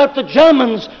or about the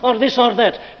Germans or this or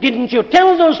that? Didn't you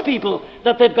tell those people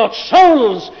that they'd got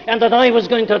souls and that I was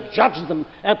going to judge them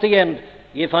at the end?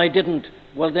 If I didn't,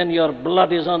 well, then your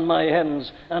blood is on my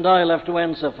hands and I'll have to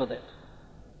answer for that.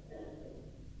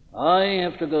 I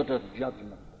have to go to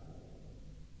judgment,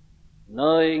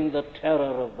 knowing the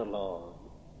terror of the Lord.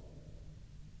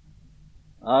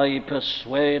 I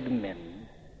persuade men.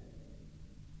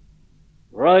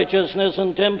 Righteousness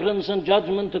and temperance and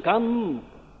judgment to come.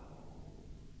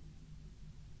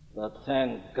 But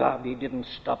thank God he didn't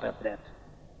stop at that.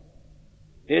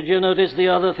 Did you notice the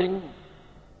other thing?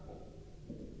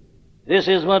 This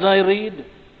is what I read.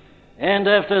 And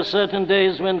after certain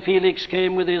days, when Felix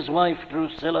came with his wife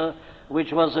Drusilla,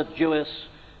 which was a Jewess,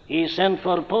 he sent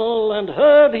for Paul and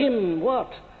heard him,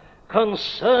 what?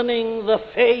 Concerning the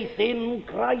faith in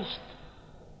Christ.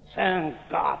 Thank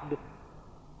God.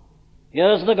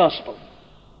 Here's the gospel.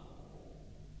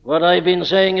 What I've been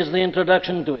saying is the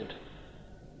introduction to it.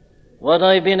 What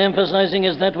I've been emphasizing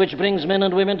is that which brings men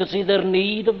and women to see their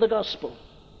need of the gospel.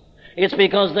 It's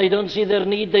because they don't see their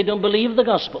need, they don't believe the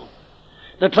gospel.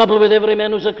 The trouble with every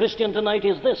man who's a Christian tonight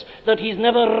is this, that he's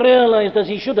never realized, as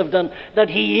he should have done, that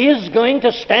he is going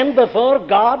to stand before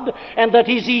God and that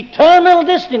his eternal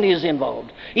destiny is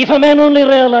involved. If a man only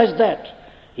realized that,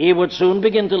 he would soon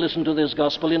begin to listen to this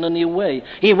gospel in a new way.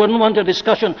 He wouldn't want a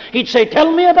discussion. He'd say,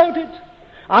 tell me about it.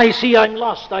 I see I'm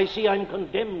lost. I see I'm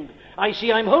condemned. I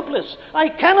see I'm hopeless. I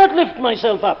cannot lift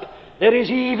myself up. There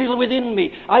is evil within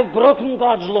me. I've broken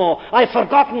God's law. I've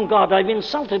forgotten God. I've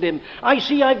insulted him. I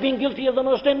see I've been guilty of the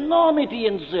most enormity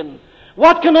in sin.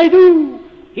 What can I do?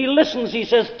 He listens. He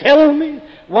says, tell me,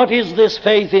 what is this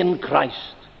faith in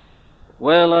Christ?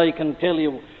 Well, I can tell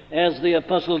you, as the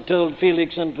apostle told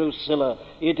Felix and Drusilla,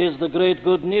 it is the great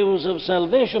good news of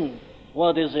salvation.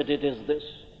 What is it? It is this.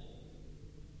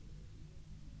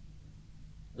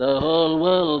 The whole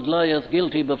world lieth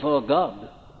guilty before God.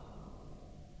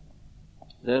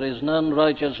 There is none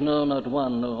righteous, no, not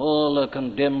one. All are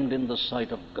condemned in the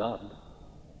sight of God.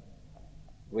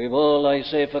 We've all, I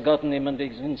say, forgotten him and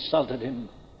insulted him.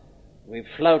 We've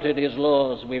flouted his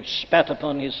laws. We've spat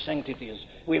upon his sanctities.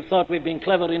 We've thought we've been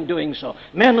clever in doing so.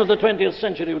 Man of the 20th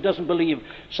century who doesn't believe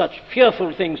such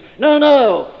fearful things.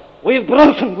 No, we've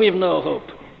broken. We've no hope.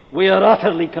 We are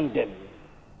utterly condemned.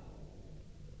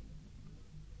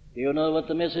 Do you know what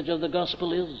the message of the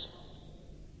gospel is?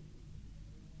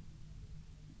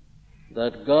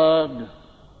 That God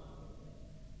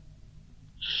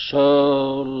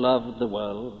so loved the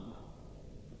world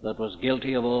that was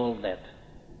guilty of all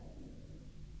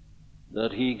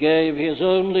that he gave his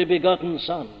only begotten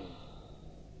Son,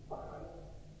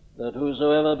 that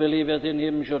whosoever believeth in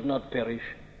him should not perish,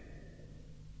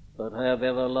 but have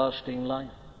everlasting life.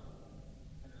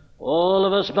 All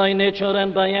of us by nature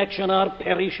and by action are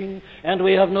perishing, and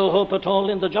we have no hope at all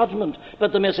in the judgment.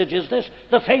 But the message is this,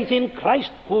 the faith in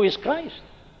Christ. Who is Christ?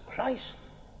 Christ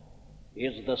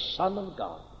is the Son of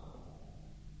God.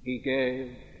 He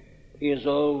gave his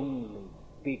only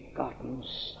begotten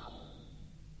Son.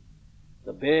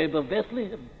 The babe of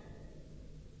Bethlehem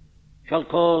shall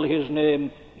call his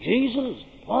name Jesus.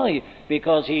 Why?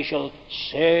 Because he shall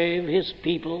save his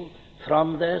people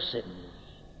from their sins.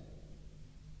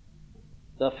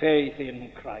 The faith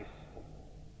in Christ.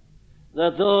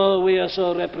 that though we are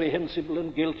so reprehensible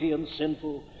and guilty and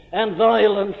sinful and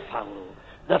vile and foul,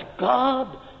 that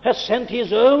God has sent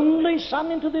his only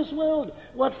Son into this world.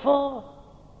 What for?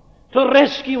 To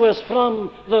rescue us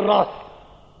from the wrath,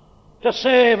 to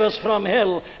save us from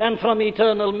hell and from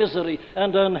eternal misery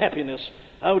and unhappiness.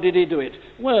 How did he do it?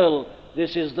 Well,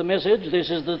 this is the message. This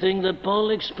is the thing that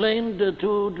Paul explained to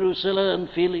Drusilla and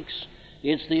Felix.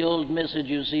 It's the old message,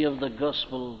 you see, of the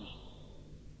Gospels,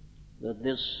 that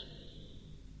this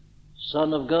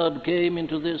Son of God came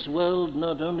into this world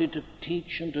not only to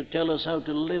teach and to tell us how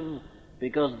to live,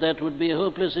 because that would be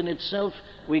hopeless in itself.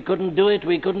 We couldn't do it.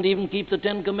 We couldn't even keep the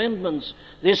 10 Commandments.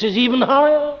 This is even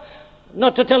higher.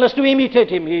 Not to tell us to imitate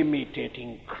him,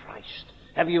 imitating Christ.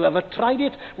 Have you ever tried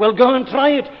it? Well, go and try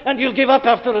it, and you'll give up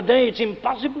after a day. It's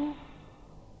impossible.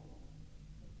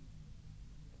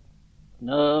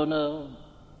 No.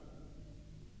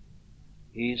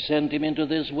 He sent him into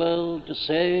this world to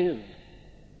save.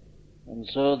 And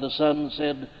so the Son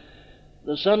said,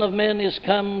 the Son of Man is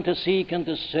come to seek and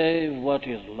to save what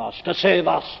is lost, to save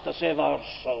us, to save our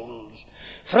souls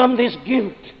from this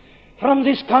guilt, from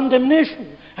this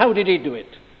condemnation. How did he do it?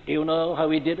 Do you know how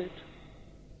he did it?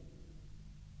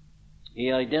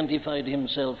 He identified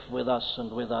himself with us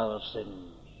and with our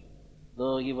sins.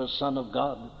 Though he was Son of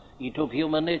God, he took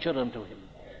human nature unto him.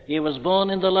 He was born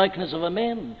in the likeness of a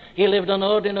man. He lived an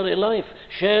ordinary life,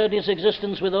 shared his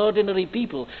existence with ordinary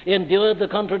people, endured the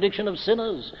contradiction of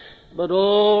sinners. But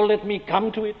let me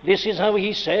come to it. This is how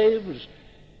he saves.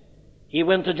 He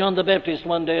went to John the Baptist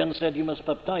one day and said, you must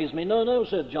baptize me. No,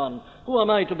 said John. Who am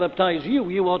I to baptize you?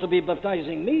 You ought to be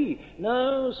baptizing me.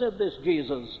 No, said this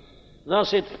Jesus.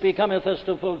 Thus it becometh us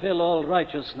to fulfill all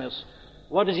righteousness.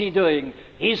 What is he doing?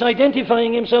 He's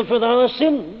identifying himself with our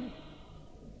sin.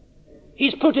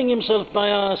 He's putting himself by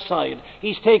our side.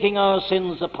 He's taking our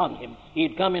sins upon him.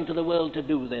 He'd come into the world to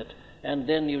do that. And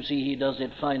then, you see, he does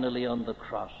it finally on the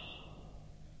cross.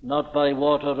 Not by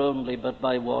water only, but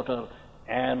by water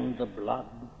and the blood.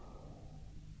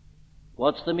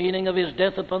 What's the meaning of his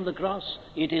death upon the cross?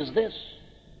 It is this.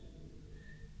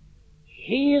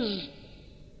 He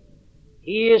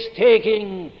is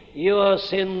taking your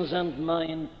sins and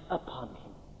mine upon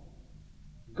him.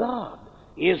 God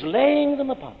is laying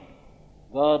them upon him.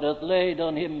 God hath laid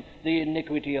on him the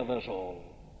iniquity of us all.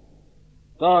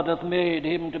 God hath made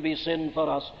him to be sin for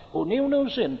us, who knew no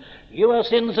sin. Your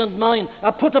sins and mine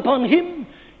are put upon him.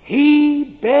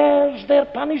 He bears their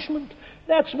punishment.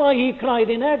 That's why he cried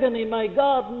in agony, my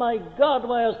God,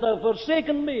 why hast thou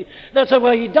forsaken me? That's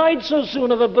why he died so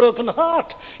soon of a broken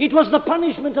heart. It was the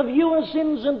punishment of your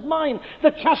sins and mine.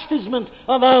 The chastisement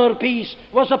of our peace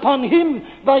was upon him.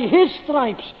 By his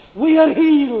stripes we are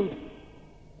healed.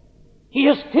 He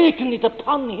has taken it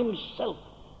upon himself.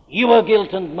 Your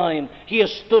guilt and mine. He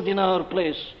has stood in our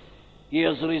place. He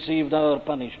has received our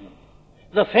punishment.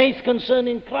 The faith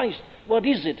concerning Christ, what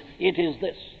is it? It is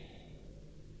this.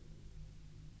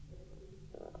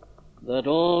 That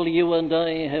all you and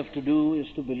I have to do is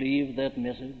to believe that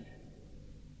message.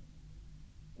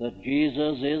 That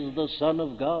Jesus is the Son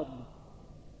of God,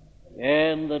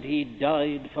 and that he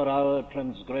died for our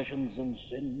transgressions and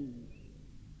sins.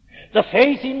 The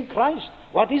faith in Christ,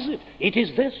 what is it? It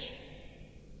is this.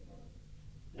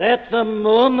 That the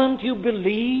moment you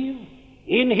believe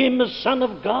in him as Son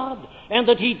of God, and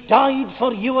that he died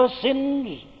for your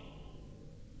sins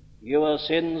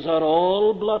are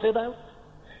all blotted out,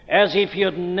 as if you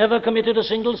had never committed a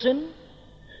single sin.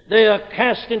 They are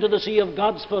cast into the sea of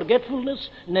God's forgetfulness,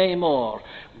 nay more.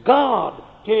 God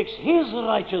takes his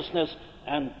righteousness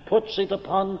and puts it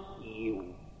upon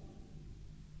you.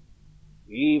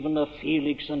 Even a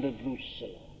Felix and a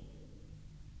Drusilla,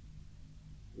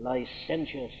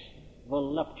 licentious,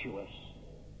 voluptuous,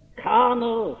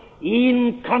 carnal,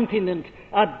 incontinent,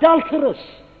 adulterous,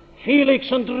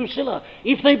 Felix and Drusilla,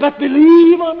 if they but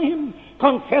believe on him,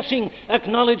 confessing,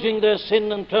 acknowledging their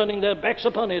sin and turning their backs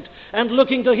upon it, and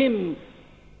looking to him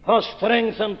for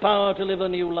strength and power to live a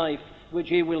new life, which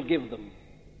he will give them.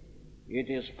 It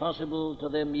is possible to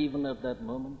them even at that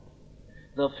moment.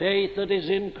 The faith that is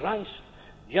in Christ,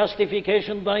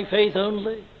 justification by faith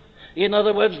only. In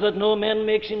other words, that no man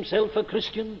makes himself a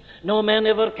Christian. No man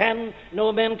ever can.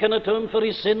 No man can atone for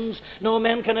his sins. No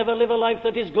man can ever live a life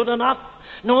that is good enough.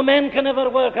 No man can ever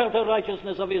work out a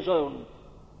righteousness of his own.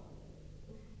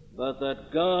 But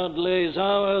that God lays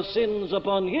our sins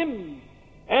upon him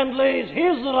and lays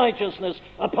his righteousness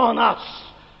upon us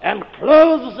and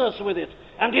clothes us with it.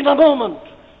 And in a moment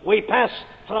we pass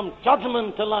from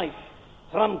judgment to life,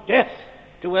 from death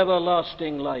to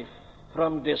everlasting life,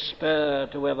 from despair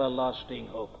to everlasting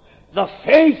hope. The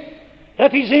faith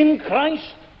that is in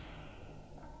Christ,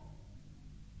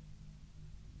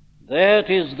 That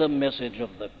is the message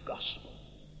of the gospel.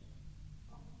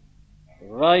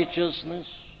 Righteousness,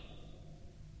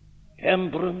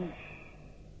 temperance,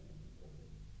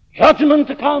 judgment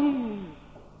to come,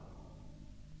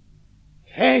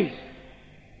 faith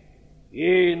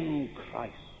in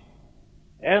Christ,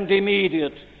 and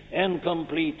immediate and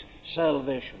complete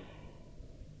salvation.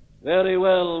 Very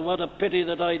well, what a pity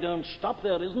that I don't stop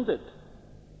there, isn't it?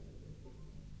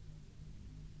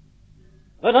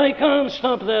 But I can't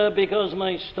stop there because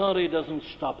my story doesn't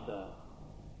stop there.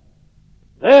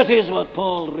 That is what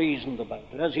Paul reasoned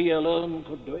about, as he alone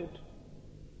could do it.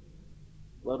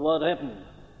 But what happened?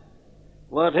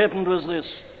 What happened was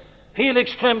this.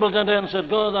 Felix trembled and answered,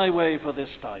 Go thy way for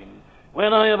this time.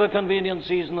 When I have a convenient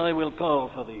season, I will call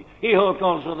for thee. He hoped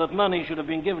also that money should have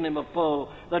been given him of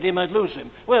Paul, that he might loose him.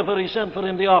 Wherefore he sent for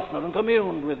him the oftener and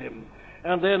communed with him.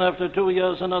 And then after 2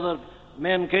 years, another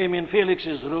man came in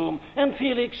Felix's room, and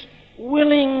Felix,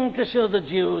 willing to show the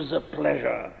Jews a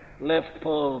pleasure, left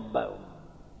Paul bound.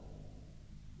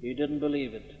 He didn't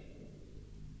believe it.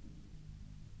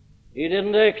 He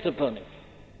didn't act upon it.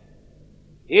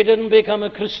 He didn't become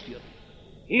a Christian.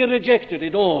 He rejected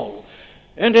it all,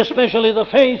 and especially the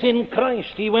faith in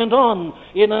Christ. He went on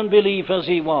in unbelief as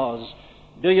he was.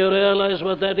 Do you realize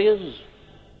what that is?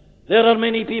 There are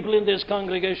many people in this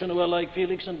congregation who are like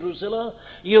Felix and Drusilla.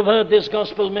 You've heard this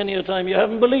gospel many a time. You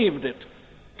haven't believed it.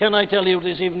 Can I tell you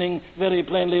this evening very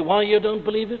plainly why you don't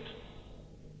believe it?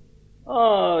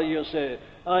 Oh, you say,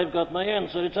 I've got my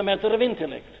answer. It's a matter of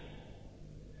intellect.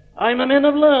 I'm a man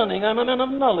of learning. I'm a man of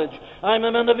knowledge. I'm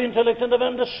a man of intellect and of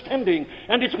understanding.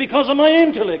 And it's because of my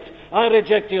intellect I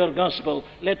reject your gospel.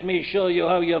 Let me show you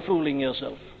how you're fooling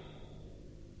yourself.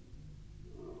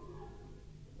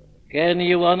 Can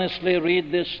you honestly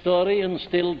read this story and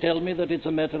still tell me that it's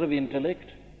a matter of intellect?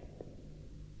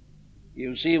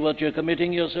 You see what you're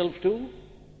committing yourself to?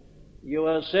 You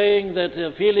are saying that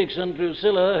Felix and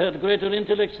Drusilla had greater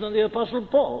intellects than the Apostle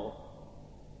Paul.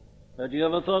 Had you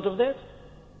ever thought of that?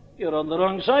 You're on the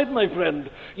wrong side, my friend.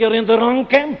 You're in the wrong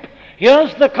camp.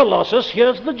 Here's the colossus,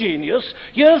 here's the genius,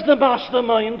 here's the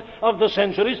mastermind of the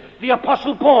centuries, the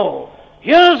Apostle Paul.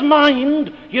 Here's mind,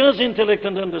 here's intellect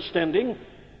and understanding.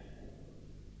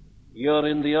 You're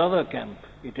in the other camp.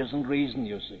 It isn't reason,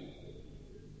 you see.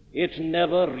 It's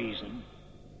never reason.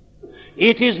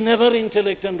 It is never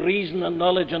intellect and reason and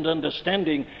knowledge and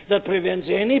understanding that prevents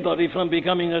anybody from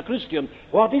becoming a Christian.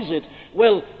 What is it?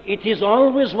 Well, it is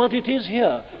always what it is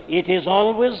here. It is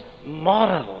always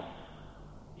moral.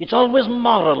 It's always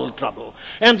moral trouble.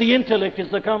 And the intellect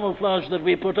is the camouflage that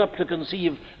we put up to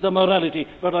conceive the morality.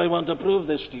 But I want to prove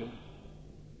this to you.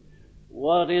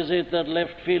 What is it that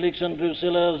left Felix and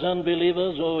Drusilla as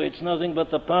unbelievers? Oh, it's nothing but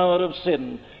the power of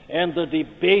sin and the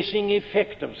debasing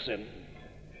effect of sin.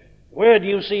 Where do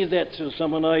you see that, says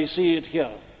someone? I see it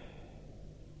here.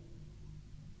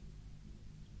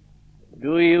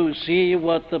 Do you see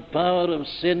what the power of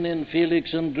sin in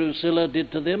Felix and Drusilla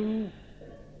did to them?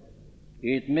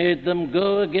 It made them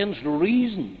go against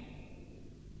reason.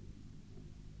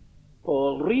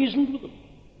 Paul reasoned with them.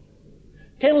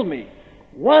 Tell me,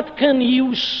 what can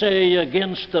you say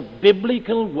against the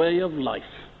biblical way of life?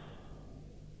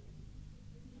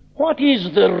 What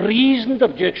is the reasoned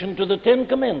objection to the Ten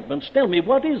Commandments? Tell me,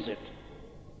 what is it?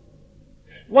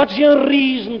 What's your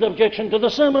reasoned objection to the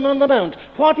Sermon on the Mount?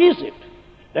 What is it?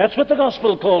 That's what the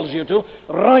gospel calls you to,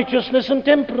 righteousness and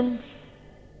temperance.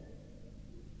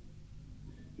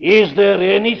 Is there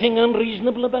anything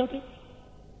unreasonable about it?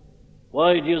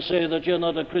 Why do you say that you're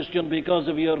not a Christian because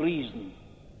of your reason?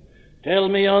 Tell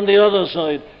me on the other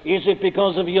side, is it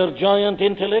because of your giant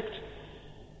intellect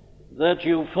that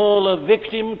you fall a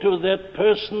victim to that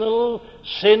personal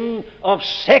sin of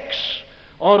sex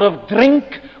or of drink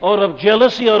or of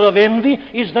jealousy or of envy?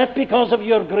 Is that because of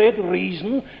your great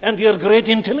reason and your great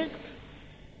intellect?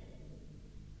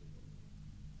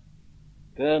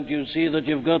 Can't you see that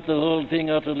you've got the whole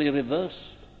thing utterly reversed?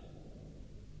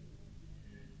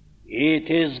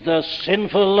 It is the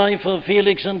sinful life of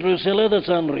Felix and Drusilla that's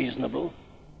unreasonable.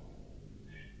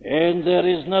 And there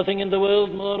is nothing in the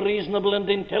world more reasonable and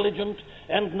intelligent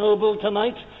and noble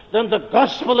tonight than the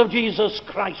gospel of Jesus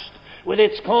Christ, with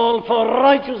its call for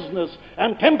righteousness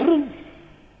and temperance.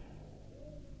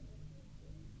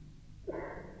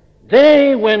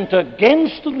 They went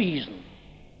against reason,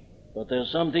 but there's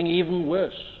something even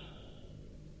worse.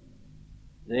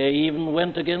 They even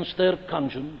went against their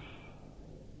conscience.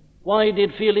 Why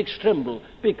did Felix tremble?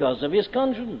 Because of his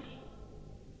conscience.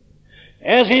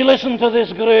 As he listened to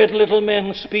this great little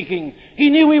man speaking,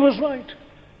 he knew he was right.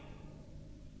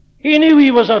 He knew he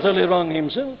was utterly wrong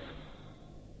himself.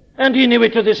 And he knew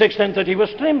it to this extent that he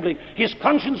was trembling. His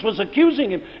conscience was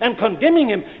accusing him and condemning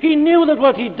him. He knew that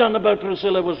what he'd done about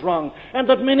Drusilla was wrong, and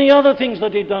that many other things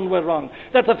that he'd done were wrong,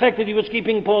 that the fact that he was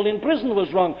keeping Paul in prison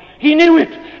was wrong. He knew it,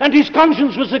 and his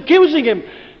conscience was accusing him.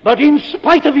 But in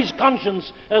spite of his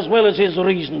conscience, as well as his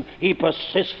reason, he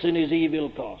persists in his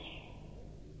evil course.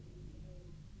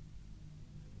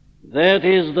 That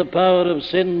is the power of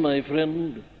sin, my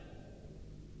friend.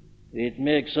 It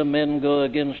makes a man go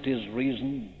against his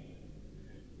reason.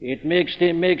 It makes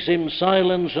him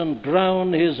silence and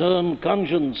drown his own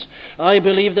conscience. I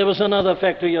believe there was another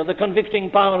factor here, the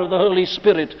convicting power of the Holy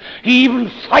Spirit. He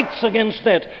even fights against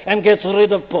that and gets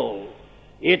rid of Paul.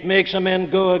 It makes a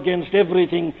man go against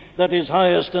everything that is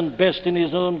highest and best in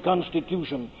his own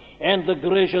constitution and the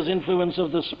gracious influence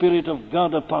of the Spirit of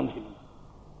God upon him.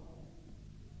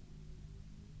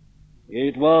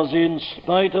 It was in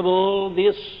spite of all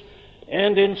this,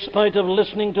 and in spite of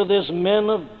listening to this man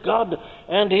of God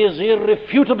and his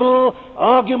irrefutable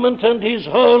argument and his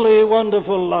holy,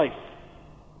 wonderful life,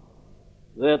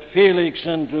 that Felix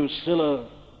and Drusilla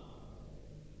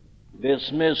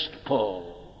dismissed Paul.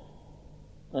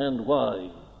 And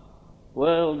why?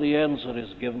 Well, the answer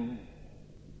is given.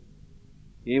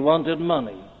 He wanted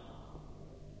money.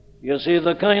 You see,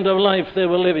 the kind of life they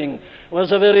were living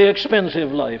was a very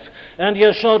expensive life, and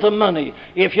you're short of money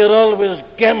if you're always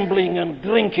gambling and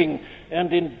drinking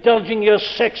and indulging your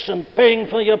sex and paying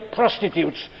for your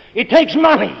prostitutes. It takes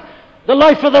money. The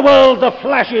life of the world, the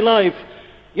flashy life.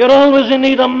 You're always in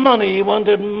need of money. He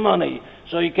wanted money.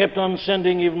 So he kept on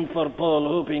sending even for Paul,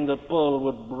 hoping that Paul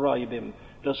would bribe him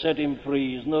to set him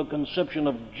free. He's no conception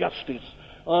of justice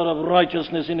or of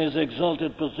righteousness in his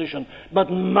exalted position, but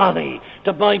money,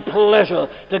 to buy pleasure,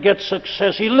 to get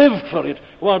success. He lived for it.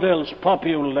 What else?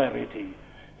 Popularity.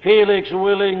 Felix,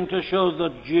 willing to show the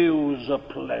Jews a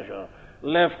pleasure,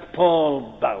 left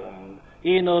Paul bound.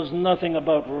 He knows nothing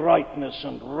about rightness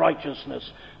and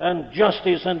righteousness and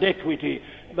justice and equity,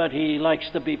 but he likes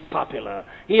to be popular.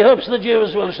 He hopes the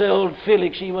Jews will say, old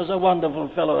Felix, he was a wonderful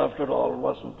fellow after all,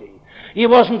 wasn't he? He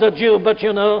wasn't a Jew, but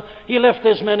you know, he left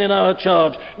this man in our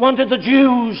charge, wanted the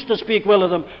Jews to speak well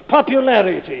of them.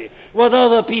 Popularity, what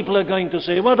other people are going to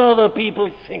say, what other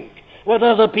people think, what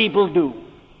other people do.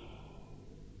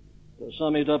 To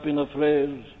sum it up in a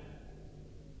phrase,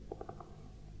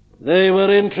 they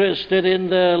were interested in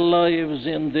their lives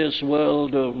in this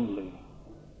world only,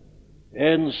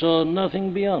 and saw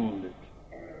nothing beyond it.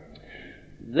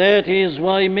 That is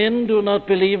why men do not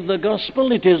believe the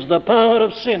gospel. It is the power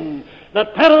of sin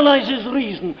that paralyzes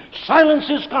reason,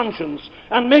 silences conscience,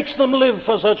 and makes them live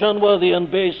for such unworthy and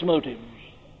base motives.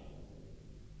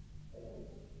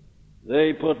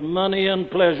 They put money and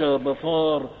pleasure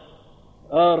before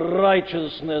a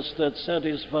righteousness that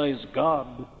satisfies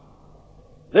God.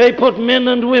 They put men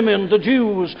and women, the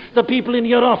Jews, the people in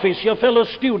your office, your fellow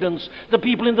students, the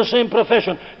people in the same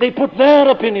profession, they put their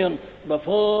opinion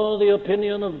before the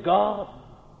opinion of God.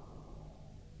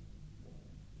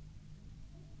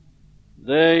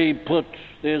 They put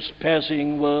this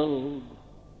passing world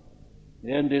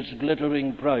and its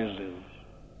glittering prizes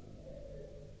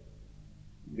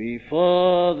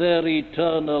before their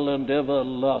eternal and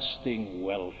everlasting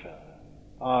welfare.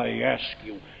 I ask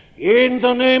you, in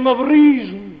the name of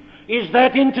reason, is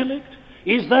that intellect?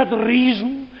 Is that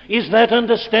reason? Is that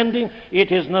understanding?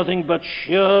 It is nothing but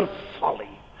sheer folly.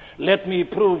 Let me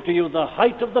prove to you the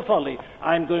height of the folly.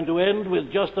 I'm going to end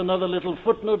with just another little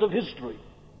footnote of history.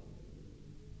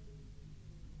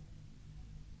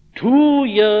 2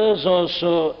 years or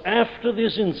so after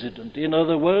this incident, in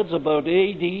other words, about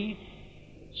A.D.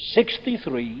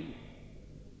 63,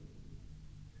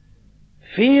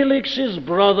 Felix's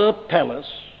brother Pallas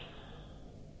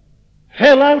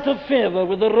fell out of favor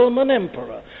with the Roman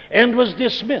emperor and was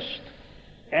dismissed,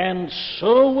 and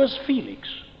so was Felix.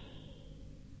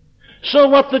 So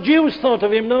what the Jews thought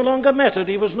of him no longer mattered.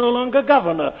 He was no longer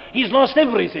governor. He's lost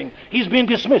everything. He's been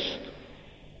dismissed.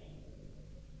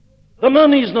 The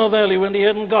money's no value when he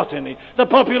hadn't got any. The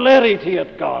popularity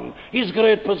had gone. His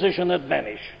great position had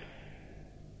vanished.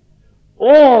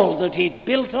 All that he'd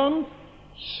built on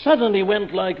suddenly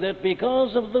went like that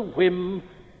because of the whim,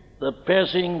 the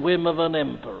passing whim of an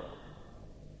emperor.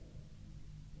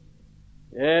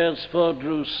 As for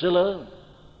Drusilla,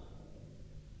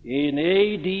 in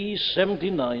A.D.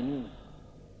 79,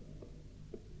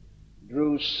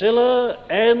 Drusilla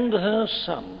and her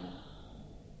son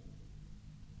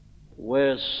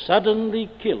were suddenly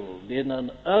killed in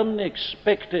an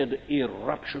unexpected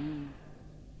eruption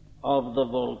of the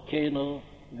volcano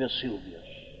Vesuvius.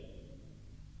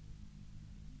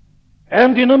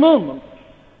 And in a moment,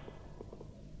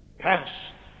 past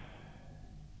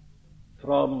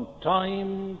from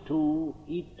time to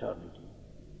eternity.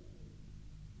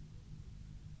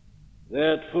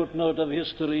 That footnote of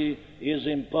history is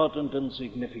important and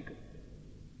significant.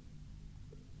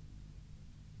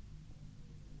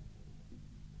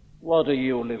 What are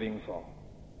you living for?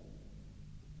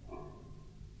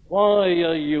 Why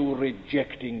are you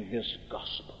rejecting this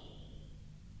gospel?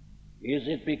 Is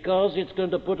it because it's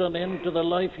going to put an end to the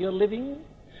life you're living?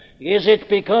 Is it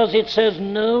because it says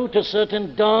no to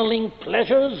certain darling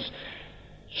pleasures,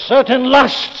 certain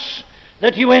lusts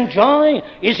that you enjoy?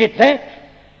 Is it that?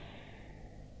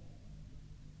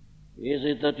 Is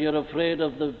it that you're afraid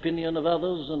of the opinion of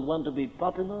others and want to be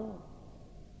popular?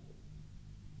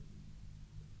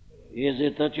 Is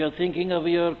it that you're thinking of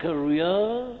your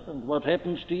career and what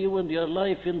happens to you and your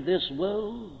life in this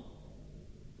world?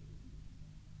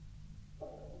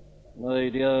 My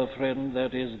dear friend,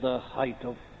 that is the height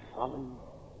of folly.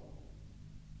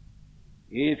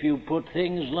 If you put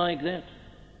things like that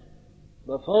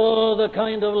before the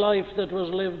kind of life that was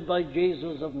lived by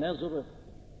Jesus of Nazareth,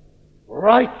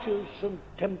 righteous and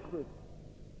temperate,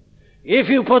 if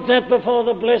you put that before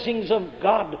the blessings of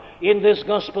God in this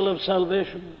gospel of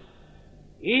salvation,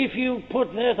 if you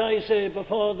put that, I say,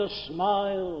 before the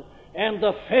smile and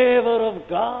the favor of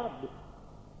God,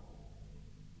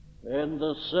 and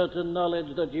the certain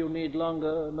knowledge that you need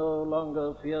no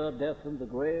longer fear death and the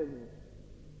grave,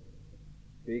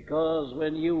 because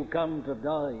when you come to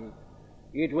die,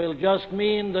 it will just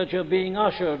mean that you're being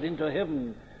ushered into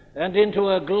heaven and into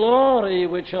a glory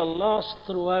which shall last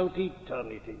throughout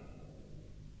eternity.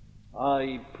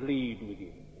 I plead with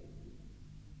you.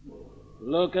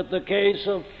 Look at the case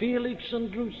of Felix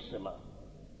and Drusilla.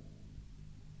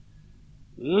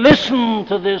 Listen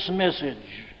to this message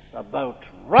about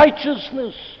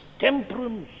righteousness,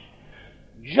 temperance,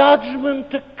 judgment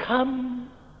to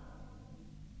come,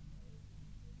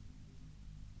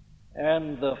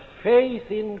 and the faith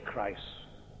in Christ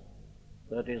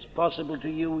that is possible to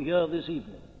you here this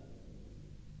evening,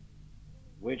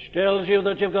 which tells you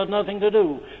that you've got nothing to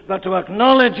do but to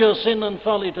acknowledge your sin and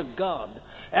folly to God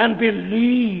and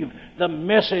believe the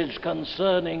message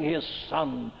concerning His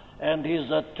Son and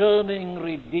His atoning,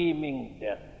 redeeming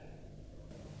death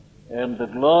and the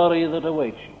glory that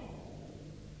awaits you.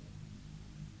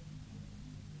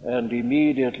 And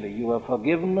immediately you are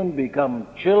forgiven and become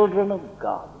children of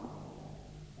God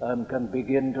and can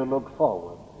begin to look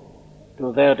forward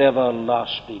to that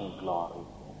everlasting glory.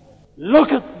 Look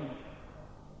at them.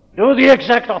 Do the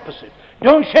exact opposite.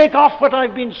 Don't shake off what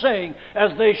I've been saying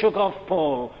as they shook off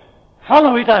Paul.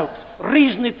 Follow it out.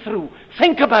 Reason it through.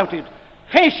 Think about it.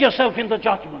 Face yourself in the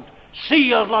judgment. See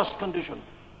your lost condition.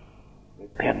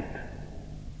 Repent.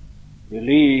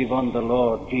 Believe on the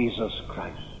Lord Jesus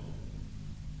Christ.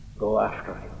 Go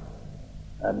after Him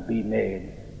and be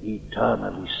made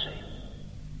eternally safe.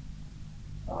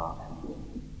 Amen.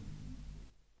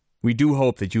 We do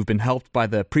hope that you've been helped by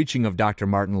the preaching of Dr.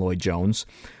 Martyn Lloyd-Jones.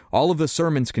 All of the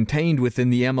sermons contained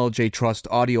within the MLJ Trust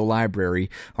audio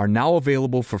library are now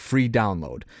available for free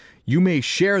download. You may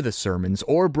share the sermons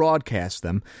or broadcast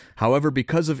them. However,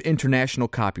 because of international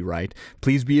copyright,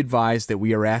 please be advised that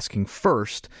we are asking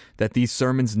first that these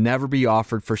sermons never be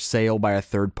offered for sale by a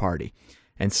third party.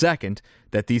 And second,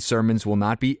 that these sermons will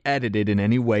not be edited in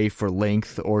any way for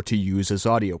length or to use as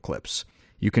audio clips.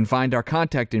 You can find our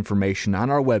contact information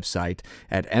on our website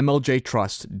at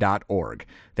mljtrust.org.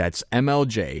 That's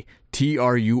mljtrust.org.